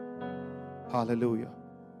life. Hallelujah.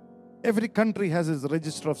 Every country has its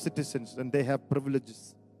register of citizens and they have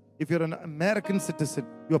privileges. If you're an American citizen,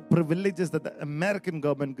 you have privileges that the American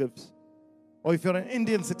government gives. Or if you're an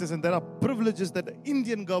Indian citizen, there are privileges that the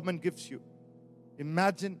Indian government gives you.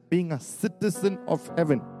 Imagine being a citizen of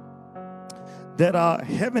heaven. There are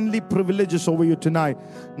heavenly privileges over you tonight.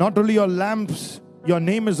 Not only your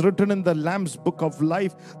name is written in the Lamb's book of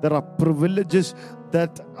life. There are privileges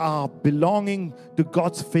that are belonging to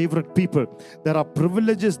God's favorite people. There are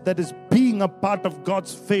privileges that is being a part of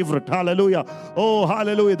God's favorite. Hallelujah. Oh,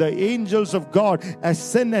 hallelujah. The angels of God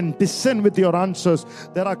ascend and descend with your answers.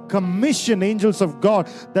 There are commission angels of God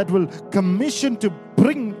that will commission to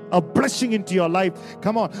bring a blessing into your life.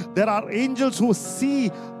 Come on. There are angels who see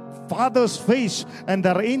Father's face, and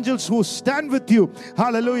there are angels who stand with you,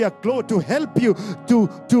 hallelujah, to help you,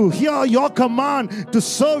 to hear your command, to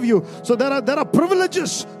serve you. So there are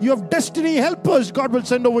privileges. You have destiny helpers God will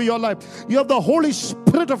send over your life. You have the Holy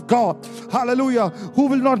Spirit of God, hallelujah, who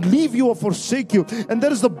will not leave you or forsake you. And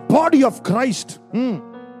there is the body of Christ,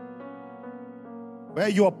 where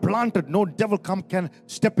you are planted. No devil can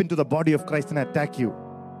step into the body of Christ and attack you.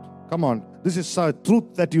 Come on, this is a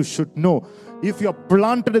truth that you should know. If you're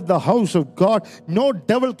planted in the house of God, no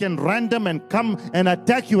devil can random and come and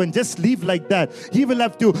attack you and just leave like that. He will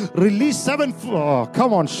have to release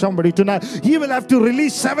come on somebody tonight. He will have to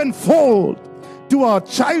release sevenfold to a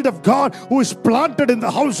child of God who is planted in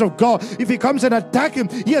the house of God. If he comes and attack him,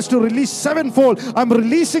 he has to release sevenfold. I'm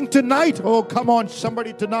releasing tonight. Oh, come on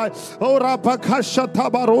somebody tonight. Oh,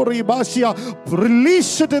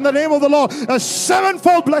 release it in the name of the Lord. A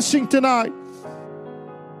sevenfold blessing tonight.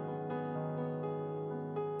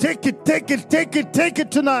 Take it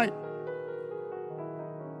tonight.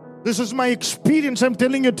 This is my experience. I'm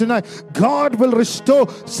telling you tonight. God will restore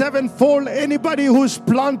sevenfold anybody who is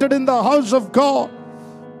planted in the house of God.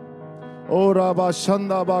 Oh, Rabba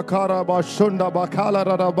Shanda Bakara Bashunda Bakala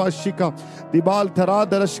Rabashika Dibal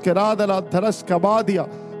Taradarash Karadala Taraskabadia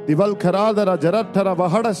Dival Karadara Jaratara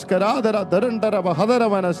Bahadas Karadara Darandara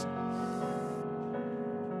Bahadaravanas.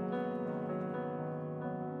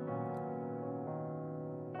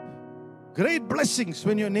 Great blessings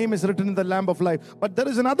when your name is written in the Lamb of Life. But there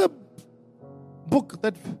is another book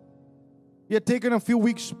that we had taken a few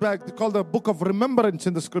weeks back called the Book of Remembrance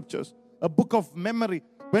in the Scriptures. A book of memory.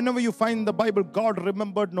 Whenever you find the Bible, God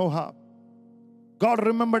remembered Noah. God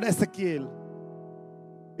remembered Ezekiel.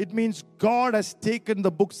 It means God has taken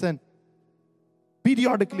the books and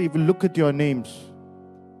periodically will look at your names.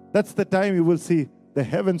 That's the time you will see the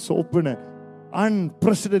heavens open and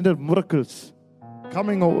unprecedented miracles.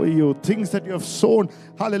 coming over you, things that you have sown,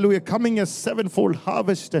 hallelujah, coming as sevenfold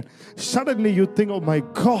harvest. And suddenly you think, oh my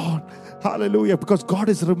God, hallelujah, because God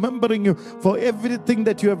is remembering you for everything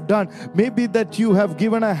that you have done. Maybe that you have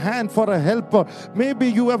given a hand for a helper. Maybe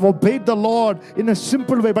you have obeyed the Lord in a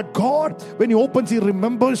simple way. But God, when He opens, He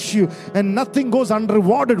remembers you. And nothing goes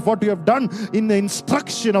unrewarded what you have done in the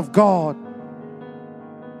instruction of God.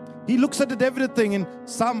 He looks at it everything. In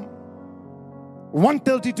Psalm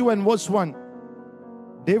 132 and verse 1,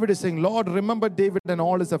 David is saying, Lord, remember David and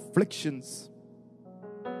all his afflictions.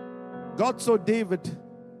 God saw David,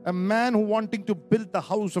 a man who wanting to build the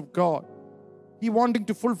house of God. He wanting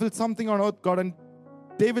to fulfill something on earth, God. And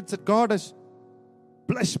David said, God has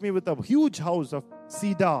blessed me with a huge house of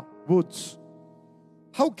cedar woods.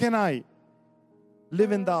 How can I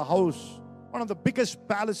live in the house, one of the biggest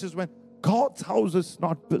palaces, when God's house is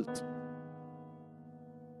not built?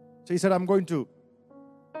 So he said, I'm going to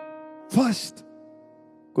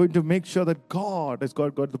make sure that God has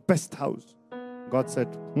got the best house. God said,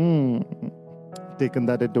 taken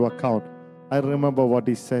that into account. I remember what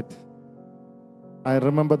he said. I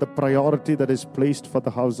remember the priority that is placed for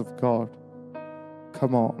the house of God.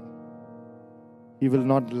 Come on. He will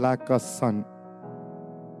not lack a son.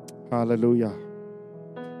 Hallelujah.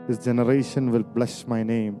 This generation will bless my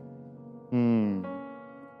name.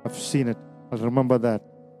 I've seen it. I'll remember that.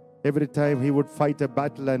 Every time he would fight a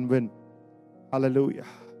battle and win. Hallelujah.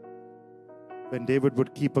 When David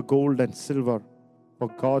would keep a gold and silver for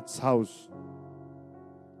God's house,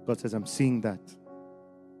 God says, I'm seeing that.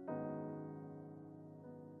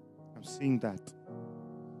 I'm seeing that.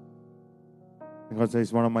 And God says,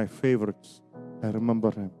 he's one of my favorites. I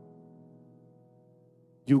remember him.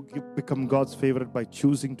 You become God's favorite by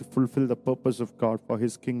choosing to fulfill the purpose of God for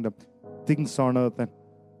His kingdom. Things on earth.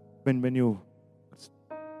 And when you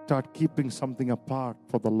start keeping something apart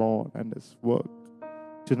for the Lord and His work.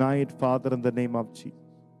 Tonight, Father, in the name of Jesus,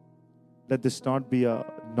 let this not be a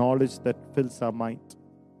knowledge that fills our mind.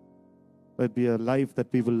 Let it be a life that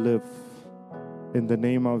we will live. In the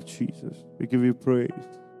name of Jesus, we give you praise.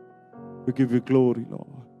 We give you glory, Lord.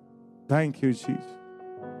 Thank you, Jesus.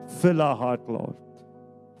 Fill our heart, Lord.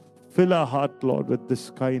 Fill our heart, Lord, with this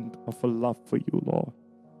kind of a love for you, Lord.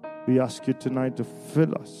 We ask you tonight to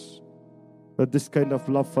fill us with this kind of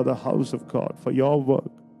love for the house of God, for your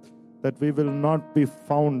work, that we will not be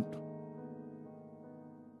found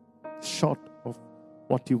short of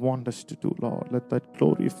what you want us to do, Lord. Let that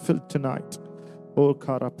glory fill tonight. Oh,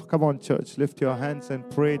 Kara, come on, church, lift your hands and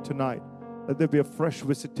pray tonight. Let there be a fresh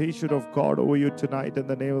visitation of God over you tonight in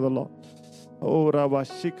the name of the Lord. Oh, Rabba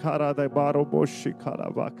Shikara de Barobo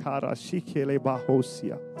Shikara Bakara Shikele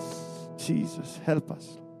Bahosia. Jesus, help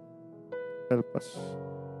us. Help us.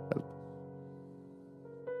 Help us.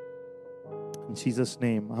 In Jesus'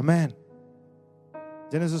 name, amen.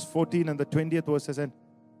 Genesis 14 and the 20th verse says, and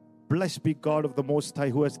blessed be God of the Most High,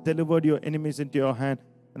 who has delivered your enemies into your hand.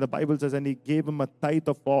 And the Bible says, and He gave him a tithe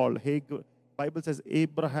of all. Bible says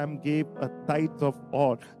Abraham gave a tithe of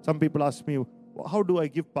all. Some people ask me, how do I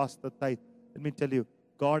give past the tithe? Let me tell you,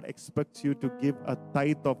 God expects you to give a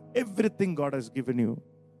tithe of everything God has given you.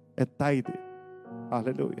 A tithe.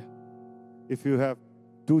 Hallelujah. If you have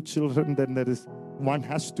 2 children, then one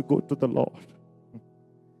has to go to the Lord.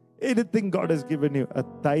 Anything God has given you, a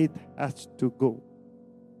tithe has to go.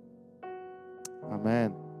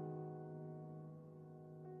 Amen.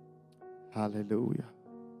 Hallelujah.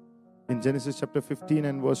 In Genesis chapter 15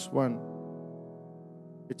 and verse 1,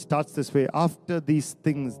 it starts this way. After these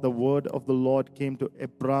things, the word of the Lord came to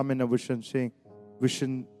Abraham in a vision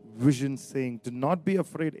saying, do not be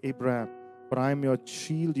afraid, Abraham, for I am your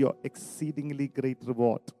shield, your exceedingly great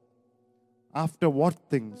reward. After what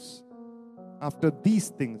things? After these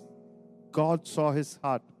things, God saw his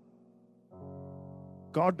heart.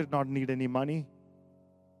 God did not need any money.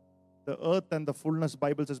 The earth and the fullness,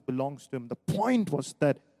 Bible says, belongs to him. The point was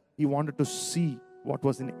that he wanted to see what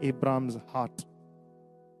was in Abraham's heart.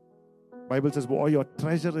 Bible says, where your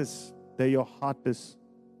treasure is, there your heart is.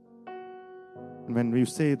 And when you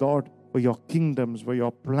say, Lord, for your kingdoms, for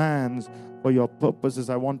your plans, for your purposes,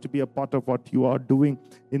 I want to be a part of what you are doing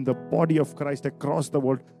in the body of Christ across the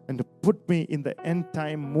world, and to put me in the end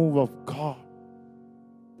time move of God.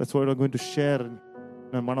 That's what we're going to share in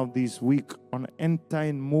one of these weeks on end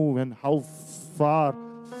time move, and how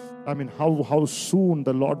soon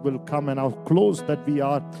the Lord will come and how close that we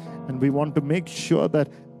are. And we want to make sure that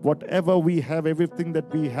whatever we have, everything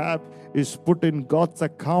that we have is put in God's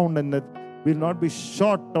account, and that we'll not be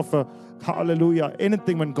short of a hallelujah,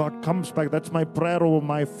 anything when God comes back. That's my prayer over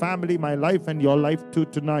my family, my life, and your life too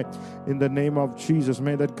tonight. In the name of Jesus,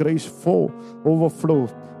 may that grace overflow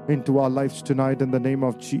into our lives tonight in the name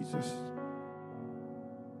of Jesus.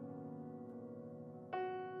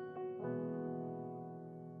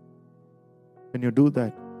 When you do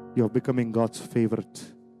that, you're becoming God's favorite.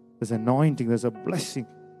 There's anointing, there's a blessing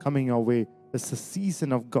coming your way. There's a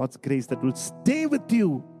season of God's grace that will stay with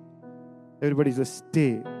you. Everybody says,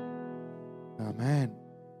 stay. Amen.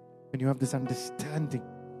 When you have this understanding,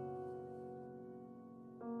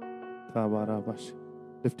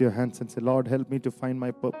 lift your hands and say, Lord, help me to find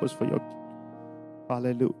my purpose for your kingdom.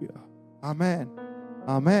 Hallelujah. Amen.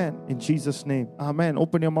 Amen. In Jesus' name. Amen.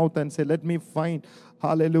 Open your mouth and say, let me find.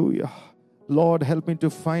 Hallelujah. Lord, help me to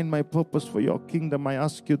find my purpose for your kingdom. I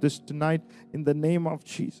ask you this tonight in the name of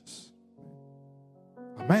Jesus.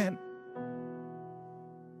 Amen.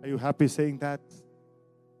 Are you happy saying that?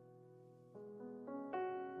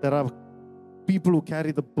 There are people who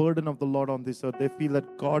carry the burden of the Lord on this earth. They feel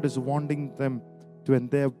that God is wanting them to, and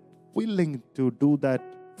they're willing to do that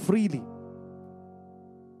freely.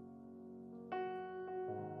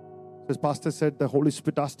 As Pastor said, the Holy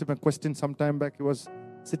Spirit asked him a question some time back. He was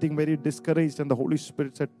sitting very discouraged, and the Holy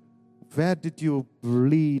Spirit said, where did you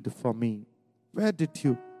bleed for me?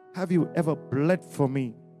 Have you ever bled for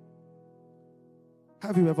me?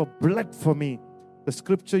 Have you ever bled for me? The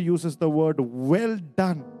scripture uses the word, well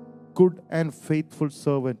done, good and faithful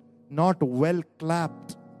servant. Not well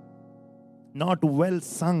clapped, not well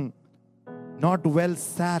sung, not well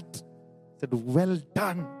sat. It said, well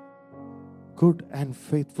done, good and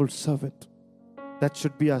faithful servant. That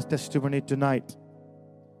should be our testimony tonight.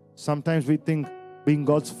 Sometimes we think being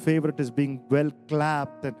God's favorite is being well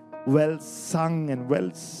clapped and well sung and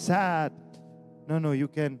well sat. No, you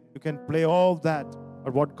can play all that.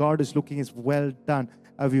 But what God is looking is, well done.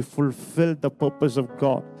 Have you fulfilled the purpose of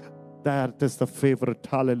God? That is the favorite.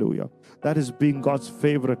 Hallelujah. That is being God's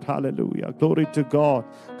favorite. Hallelujah. Glory to God.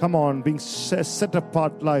 Come on, being set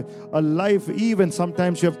apart life. A life, even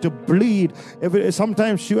sometimes you have to bleed.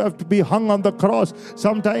 Sometimes you have to be hung on the cross.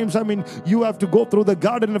 Sometimes, you have to go through the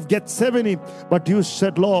Garden of Gethsemane. But you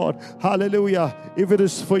said, Lord, hallelujah, if it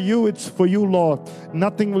is for you, it's for you, Lord.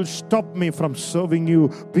 Nothing will stop me from serving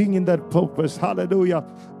you, being in that purpose. Hallelujah.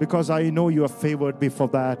 Because I know you have favored me for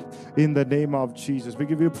that. In the name of Jesus, we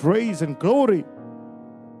give you praise and glory.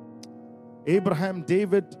 Abraham,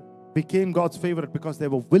 David became God's favorite because they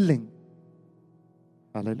were willing.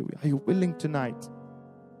 Hallelujah. Are you willing tonight?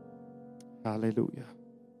 Hallelujah.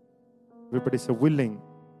 Everybody say willing.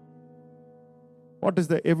 What is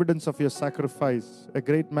the evidence of your sacrifice? A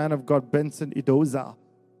great man of God, Benson Idoza,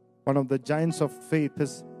 one of the giants of faith,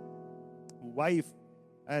 his wife,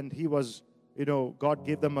 and he was, God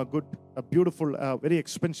gave them a beautiful, very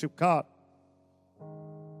expensive car.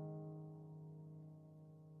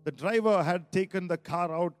 The driver had taken the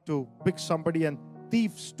car out to pick somebody, and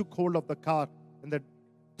thieves took hold of the car. And the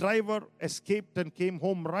driver escaped and came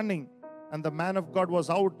home running. And the man of God was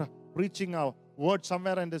out preaching a word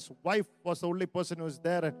somewhere, and his wife was the only person who was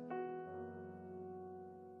there. And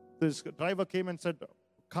this driver came and said,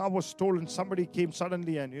 car was stolen. Somebody came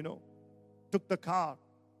suddenly and, took the car.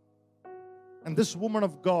 And this woman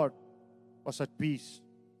of God was at peace.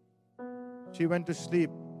 She went to sleep.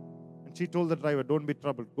 She told the driver, don't be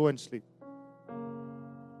troubled, go and sleep.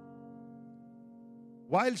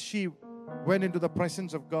 While she went into the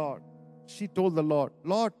presence of God, she told the Lord,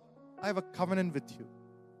 Lord, I have a covenant with you.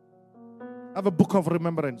 I have a book of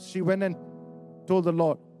remembrance. She went and told the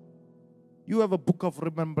Lord, you have a book of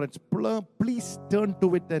remembrance. Please turn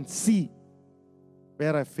to it and see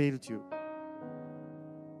where I failed you.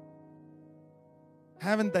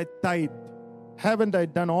 Haven't I tithed? Haven't I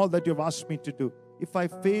done all that you've asked me to do? If I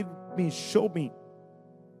failed me, show me.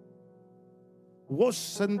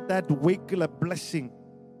 Wasn't that vehicle a blessing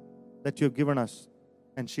that you've given us?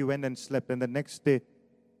 And she went and slept. And the next day,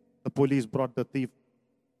 the police brought the thief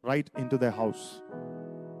right into their house.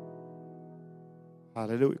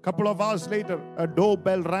 Hallelujah. A couple of hours later, a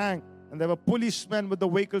doorbell rang, and there were policemen with the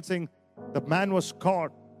vehicle saying the man was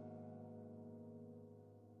caught.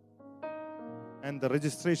 And the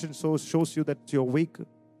registration shows you that it's your vehicle.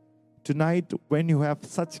 Tonight, when you have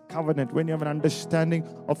such covenant, when you have an understanding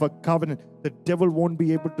of a covenant, the devil won't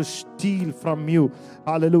be able to steal from you.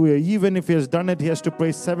 Hallelujah. Even if he has done it, he has to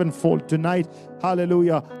pray sevenfold. Tonight,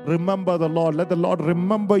 hallelujah, remember the Lord. Let the Lord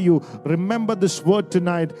remember you. Remember this word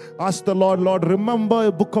tonight. Ask the Lord, Lord, remember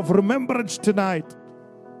a book of remembrance tonight.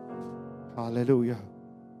 Hallelujah.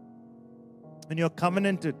 When you're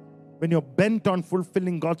covenanted, when you're bent on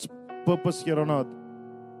fulfilling God's purpose here on earth,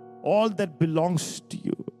 all that belongs to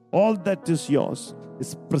you, all that is yours,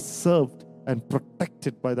 is preserved and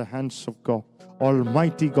protected by the hands of God.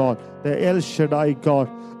 Almighty God, the El Shaddai God.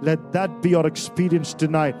 Let that be your experience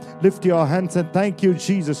tonight. Lift your hands and thank you,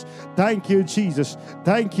 Jesus. Thank you, Jesus.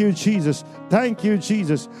 Thank you, Jesus. Thank you,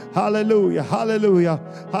 Jesus. Hallelujah, hallelujah,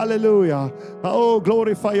 hallelujah. Oh,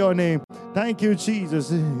 glorify your name. Thank you, Jesus.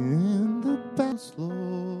 In the past,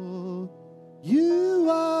 Lord, you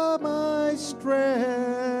are my strength.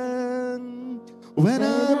 When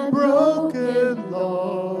I'm broken,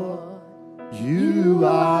 Lord, you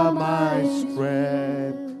are my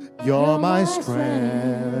strength. You're my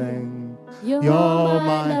strength. You're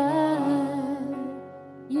my life.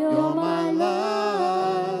 You're my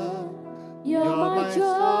love. You're my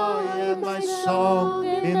joy and my song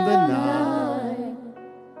in the night.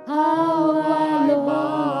 How I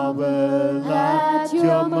marvel at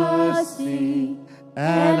your mercy,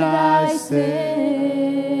 and I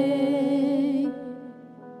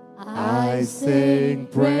sing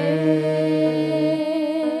praise,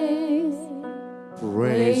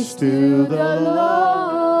 praise to the Lord.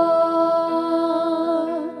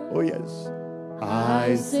 Oh yes,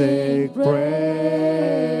 I sing praise,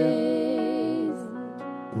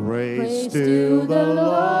 praise to the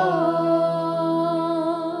Lord.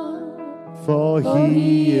 For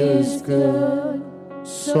He is good,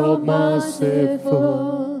 so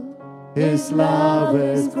merciful. His love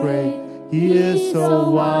is great. He is so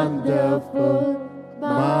wonderful,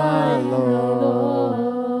 my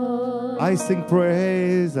Lord. I sing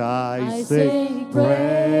praise, I sing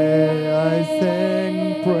praise, I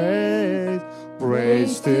sing praise,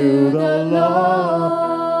 praise to the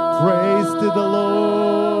Lord, praise to the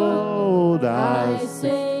Lord. I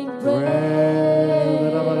sing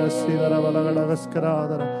praise,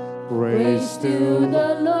 praise to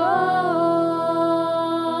the Lord.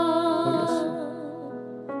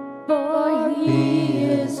 He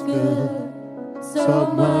is good,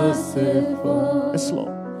 so merciful. Yes,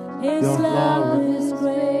 Lord. His love is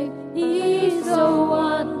great. He is so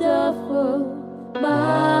wonderful,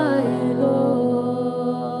 my Lord.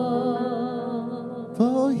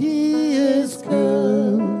 For He is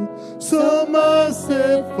good, so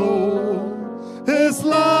merciful. His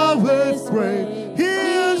love is great. He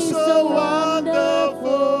is so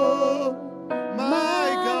wonderful,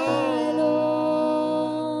 my God.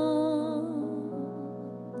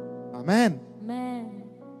 Amen. Amen.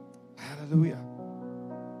 Hallelujah.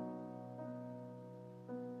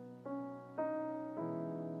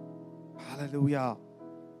 Hallelujah.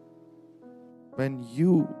 When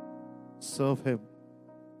you serve Him,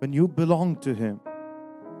 when you belong to Him,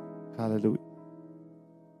 hallelujah,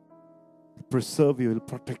 He'll preserve you, He'll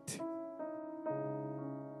protect you.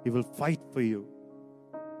 He will fight for you.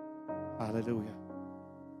 Hallelujah.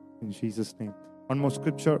 In Jesus' name. One more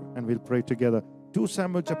scripture and we'll pray together. 2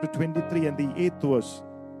 Samuel chapter 23 and the 8th verse.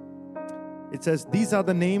 It says, these are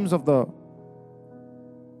the names of the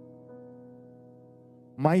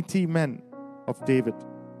mighty men of David.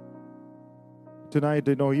 Tonight,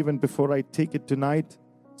 even before I take it tonight,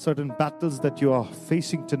 certain battles that you are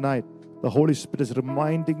facing tonight, the Holy Spirit is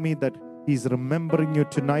reminding me that He's remembering you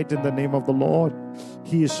tonight in the name of the Lord.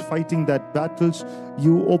 He is fighting that battles.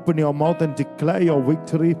 You open your mouth and declare your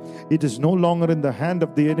victory. It is no longer in the hand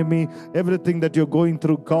of the enemy. Everything that you're going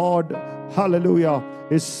through, God, hallelujah,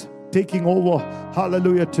 is taking over,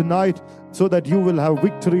 hallelujah, tonight, so that you will have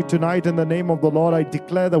victory tonight in the name of the Lord. I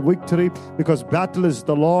declare the victory because battle is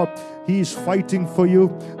the Lord. He is fighting for you,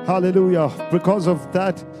 hallelujah. Because of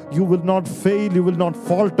that, you will not fail, you will not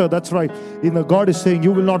falter. That's right. God is saying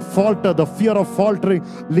you will not falter. The fear of faltering,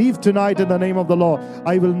 leave tonight in the name of the Lord.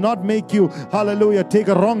 I will not make you, hallelujah, take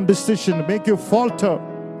a wrong decision, make you falter.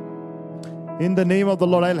 In the name of the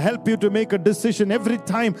Lord, I'll help you to make a decision every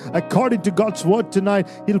time according to God's word tonight.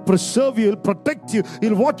 He'll preserve you, He'll protect you,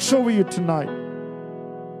 He'll watch over you tonight.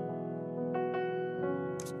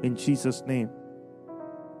 In Jesus' name.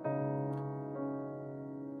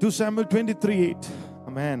 2 Samuel 23:8.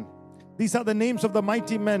 Amen. These are the names of the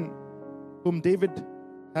mighty men whom David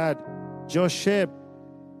had. Josheb,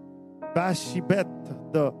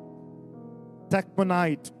 Bashebeth, the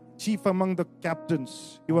Tachmonite, chief among the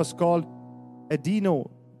captains. He was called Adino,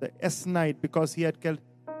 the Esnite, because he had killed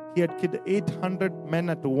 800 men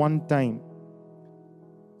at one time.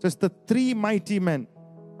 Just the three mighty men.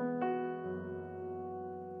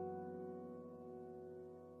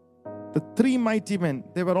 The three mighty men,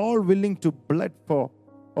 they were all willing to bleed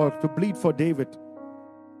for David.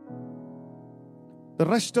 The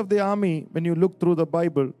rest of the army, when you look through the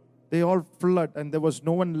Bible, they all fled and there was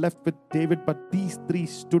no one left with David, but these three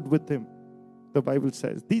stood with him. The Bible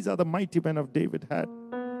says, these are the mighty men of David had.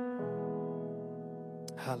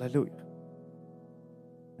 Hallelujah.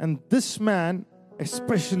 And this man,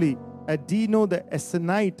 especially, Adino the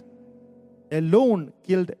Essenite alone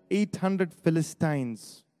killed 800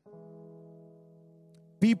 Philistines.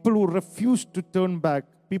 People who refused to turn back.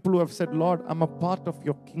 People who have said, Lord, I'm a part of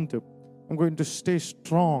your kingdom. I'm going to stay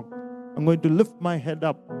strong. I'm going to lift my head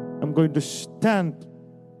up. I'm going to stand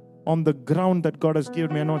on the ground that God has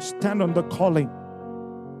given me. I want to stand on the calling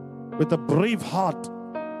with a brave heart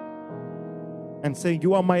and say,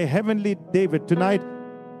 you are my heavenly David. Tonight,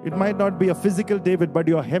 it might not be a physical David, but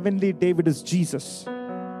your heavenly David is Jesus.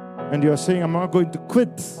 And you are saying, I'm not going to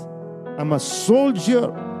quit. I'm a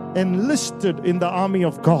soldier enlisted in the army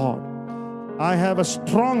of God. I have a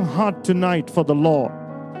strong heart tonight for the Lord.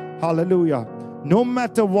 Hallelujah. No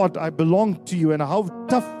matter what, I belong to you, and how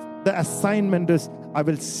tough the assignment is, I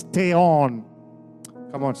will stay on.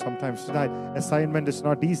 Come on, sometimes tonight, assignment is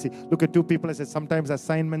not easy. Look at two people and say, sometimes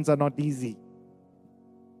assignments are not easy.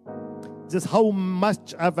 Just how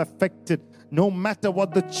much I've affected. No matter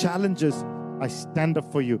what the challenges, I stand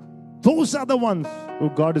up for you. Those are the ones who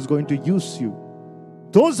God is going to use you.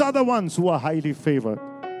 Those are the ones who are highly favored.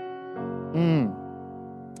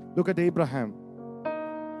 Look at Abraham.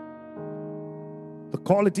 The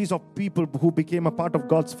qualities of people who became a part of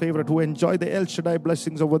God's favorite, who enjoy the El Shaddai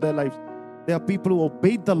blessings over their lives. They are people who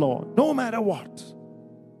obeyed the Lord, no matter what.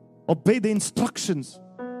 Obey the instructions.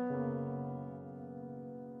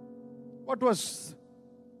 What was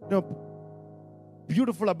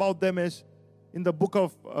beautiful about them is, in the book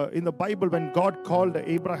of, in the Bible, when God called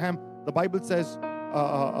Abraham, the Bible says,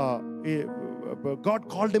 God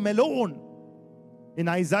called him alone. In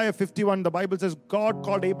Isaiah 51, the Bible says, God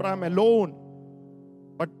called Abraham alone.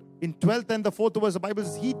 But in 12th and the 4th verse, the Bible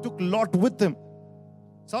says, he took Lot with him.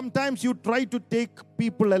 Sometimes you try to take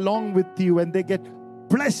people along with you and they get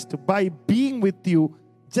blessed by being with you,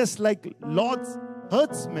 just like Lot's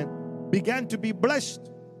herdsmen began to be blessed.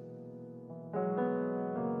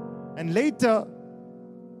 And later,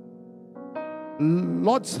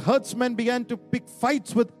 Lot's herdsmen began to pick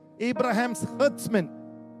fights with Abraham's herdsmen.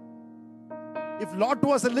 If Lot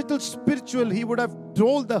was a little spiritual, he would have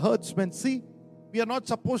told the herdsmen, see, we are not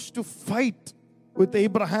supposed to fight with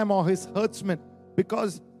Abraham or his herdsmen,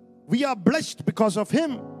 because we are blessed because of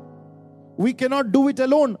him. We cannot do it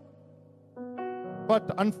alone.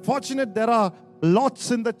 But unfortunately, there are lots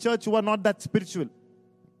in the church who are not that spiritual.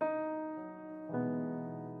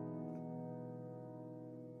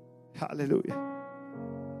 Hallelujah.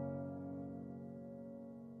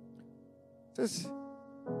 It says,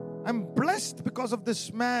 I'm blessed because of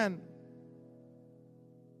this man.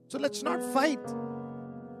 So let's not fight.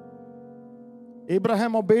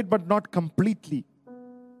 Abraham obeyed, but not completely.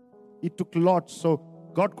 He took Lot, so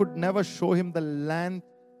God could never show him the land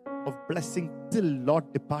of blessing till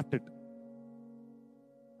Lot departed.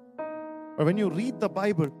 But when you read the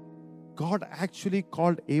Bible, God actually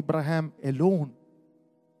called Abraham alone.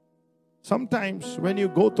 Sometimes when you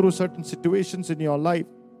go through certain situations in your life,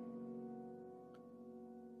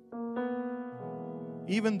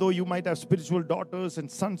 even though you might have spiritual daughters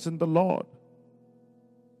and sons in the Lord,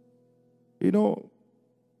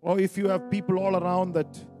 or if you have people all around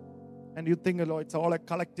that, and you think, oh, it's all a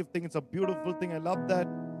collective thing, it's a beautiful thing, I love that.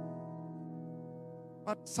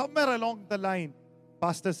 But somewhere along the line,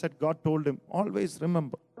 Pastor said, God told him, always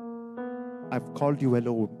remember, I've called you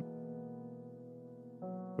alone.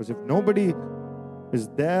 Because if nobody is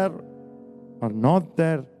there or not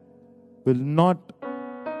there, will not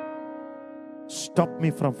stop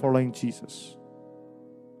me from following Jesus.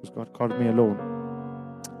 Because God called me alone.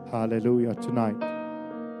 Hallelujah tonight.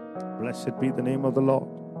 Blessed be the name of the Lord.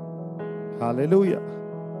 Hallelujah.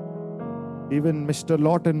 Even Mr.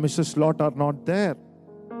 Lot and Mrs. Lot are not there.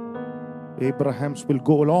 Abraham's will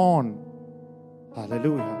go on.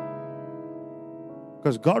 Hallelujah.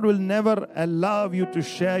 Because God will never allow you to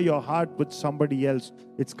share your heart with somebody else.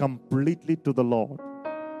 It's completely to the Lord.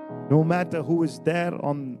 No matter who is there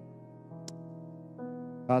on.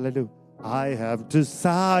 Hallelujah. I have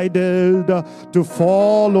decided to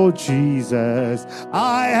follow Jesus.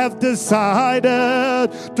 I have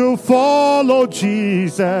decided to follow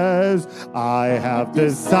Jesus. I have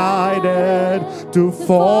decided to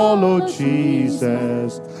follow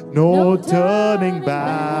Jesus. No turning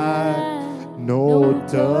back. No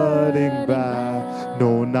turning back.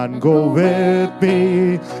 No, none go with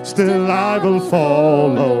me. Still I will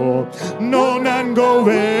follow. No, none go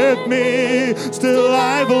with me. Still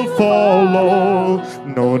I will follow.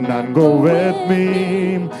 No, none go with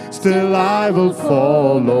me. Still I will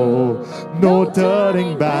follow. No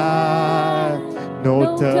turning back.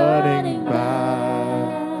 No turning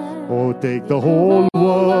back. Oh, take the whole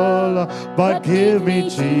world world, but give me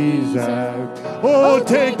Jesus. Oh,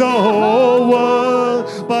 take the whole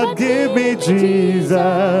world, but give me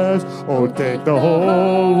Jesus. Oh, take the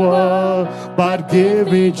whole world, but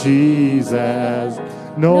give me Jesus.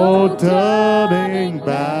 No turning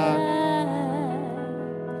back.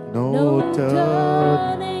 No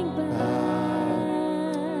turning back.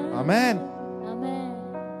 Amen. Amen.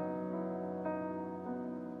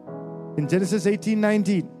 In Genesis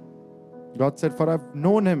 18:19, God said, for I've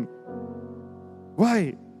known him.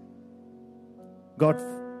 Why? God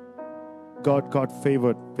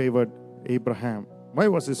favored Abraham. Why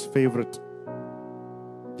was his favorite?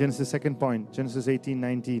 Genesis, second point, Genesis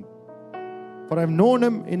 18:19. For I've known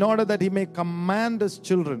him in order that he may command his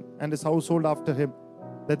children and his household after him,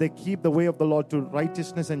 that they keep the way of the Lord to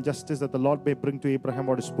righteousness and justice, that the Lord may bring to Abraham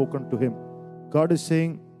what is spoken to him. God is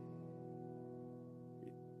saying,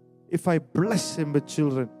 if I bless him with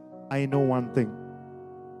children, I know one thing.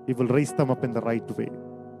 He will raise them up in the right way.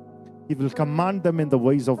 He will command them in the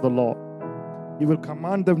ways of the Lord. He will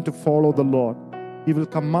command them to follow the Lord. He will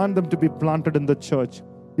command them to be planted in the church.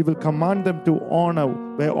 He will command them to honor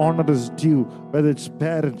where honor is due, whether it's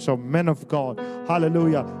parents or men of God.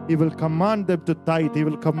 Hallelujah. He will command them to tithe. He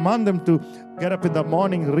will command them to get up in the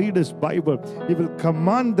morning, read his Bible. He will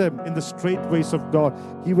command them in the straight ways of God.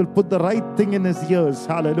 He will put the right thing in his ears.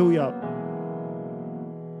 Hallelujah.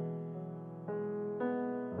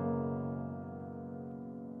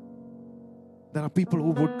 There are people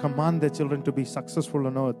who would command their children to be successful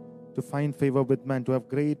on earth, to find favor with man, to have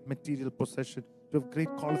great material possession, to have great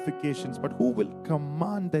qualifications, but who will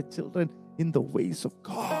command their children in the ways of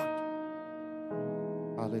God?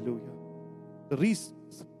 Hallelujah.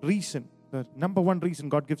 The number one reason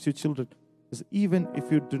God gives you children is, even if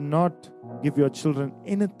you do not give your children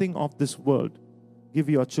anything of this world, give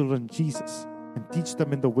your children Jesus and teach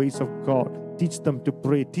them in the ways of God. Teach them to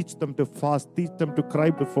pray, teach them to fast, teach them to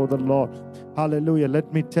cry before the Lord. Hallelujah.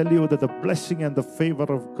 Let me tell you that the blessing and the favor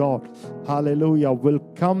of God, hallelujah, will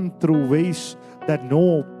come through ways that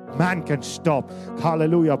no man can stop.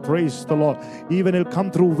 Hallelujah. Praise the Lord. Even it'll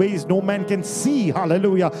come through ways no man can see.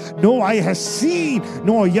 Hallelujah. No eye has seen,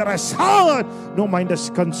 no ear has heard, no mind has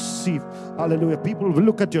conceived. Hallelujah. People will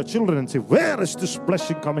look at your children and say, where is this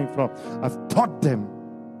blessing coming from? I've taught them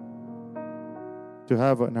to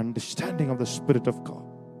have an understanding of the Spirit of God.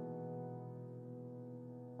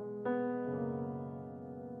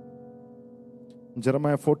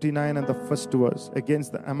 Jeremiah 49 and the first verse,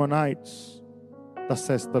 against the Ammonites, thus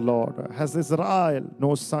says the Lord, has Israel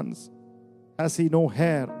no sons? Has he no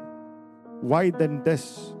hair? Why then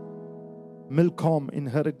does Milcom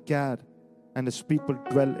inherit Gad, and his people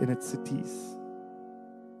dwell in its cities?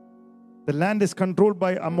 The land is controlled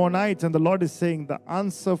by Ammonites, and the Lord is saying, the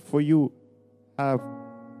answer for you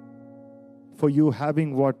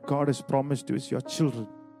having what God has promised you is your children.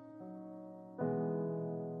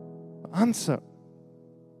 The answer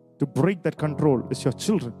to break that control is your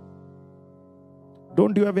children.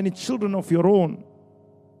 Don't you have any children of your own?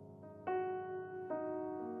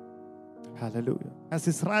 Hallelujah. Has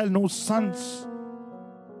Israel no sons?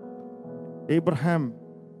 Abraham,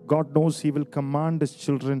 God knows he will command his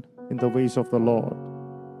children in the ways of the Lord.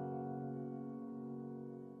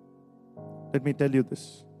 Let me tell you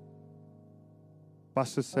this.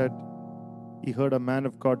 Pastor said he heard a man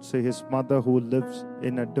of God say his mother, who lives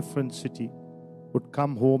in a different city, would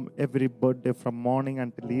come home every birthday from morning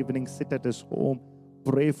until evening, sit at his home,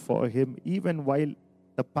 pray for him. Even while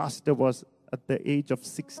the pastor was at the age of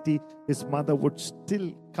 60, his mother would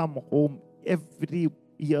still come home every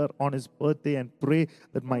year on his birthday and pray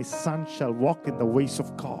that my son shall walk in the ways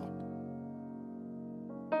of God.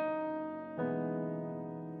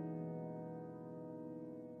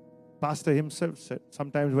 Pastor himself said,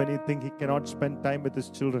 sometimes when he thinks he cannot spend time with his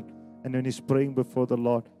children, and when he's praying before the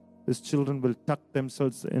Lord, his children will tuck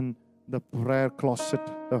themselves in the prayer closet.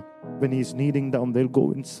 When he's kneeling down, they'll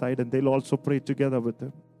go inside and they'll also pray together with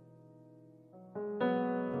him.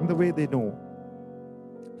 In the way they know.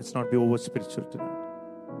 Let's not be over spiritual tonight.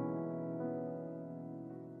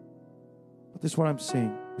 But this is what I'm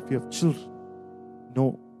saying. If you have children,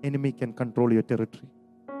 no enemy can control your territory.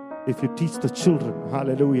 If you teach the children,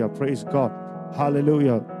 hallelujah, praise God,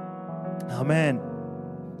 hallelujah, amen,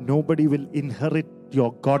 nobody will inherit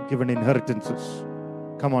your God-given inheritances.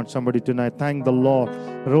 Come on, somebody tonight, thank the Lord.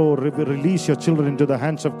 Release your children into the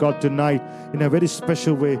hands of God tonight in a very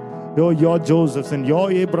special way. your Josephs and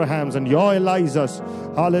your Abrahams and your Elisas.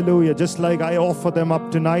 Hallelujah. Just like I offer them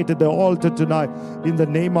up tonight at the altar tonight, in the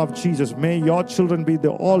name of Jesus, may your children be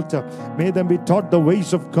the altar. May them be taught the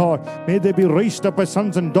ways of God. May they be raised up as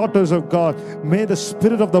sons and daughters of God. May the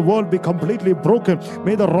spirit of the world be completely broken.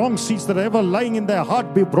 May the wrong seeds that are ever lying in their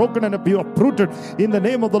heart be broken and be uprooted in the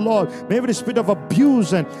name of the Lord. May every spirit of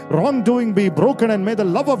abuse and wrongdoing be broken, and may the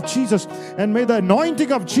love of Jesus and may the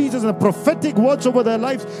anointing of Jesus and the prophetic words over their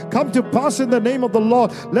lives come to pass in the name of the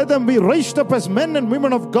Lord. Let them be raised up as men and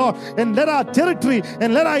women of God, and let our territory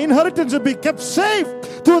and let our inheritance be kept safe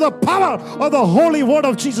through the power of the holy word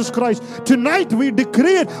of Jesus Christ. Tonight we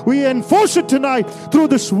decree it, we enforce it tonight through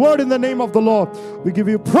this word in the name of the Lord. We give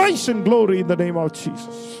you praise and glory in the name of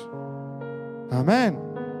Jesus. Amen.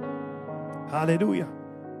 Hallelujah.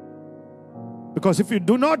 Because if you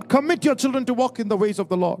do not commit your children to walk in the ways of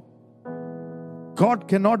the Lord, God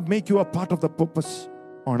cannot make you a part of the purpose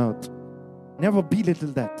on earth. Never belittle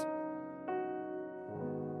that.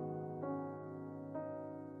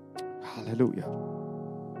 Hallelujah.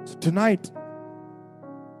 So tonight,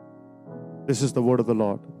 this is the word of the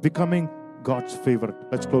Lord, becoming God's favorite.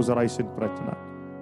 Let's close our eyes in prayer tonight.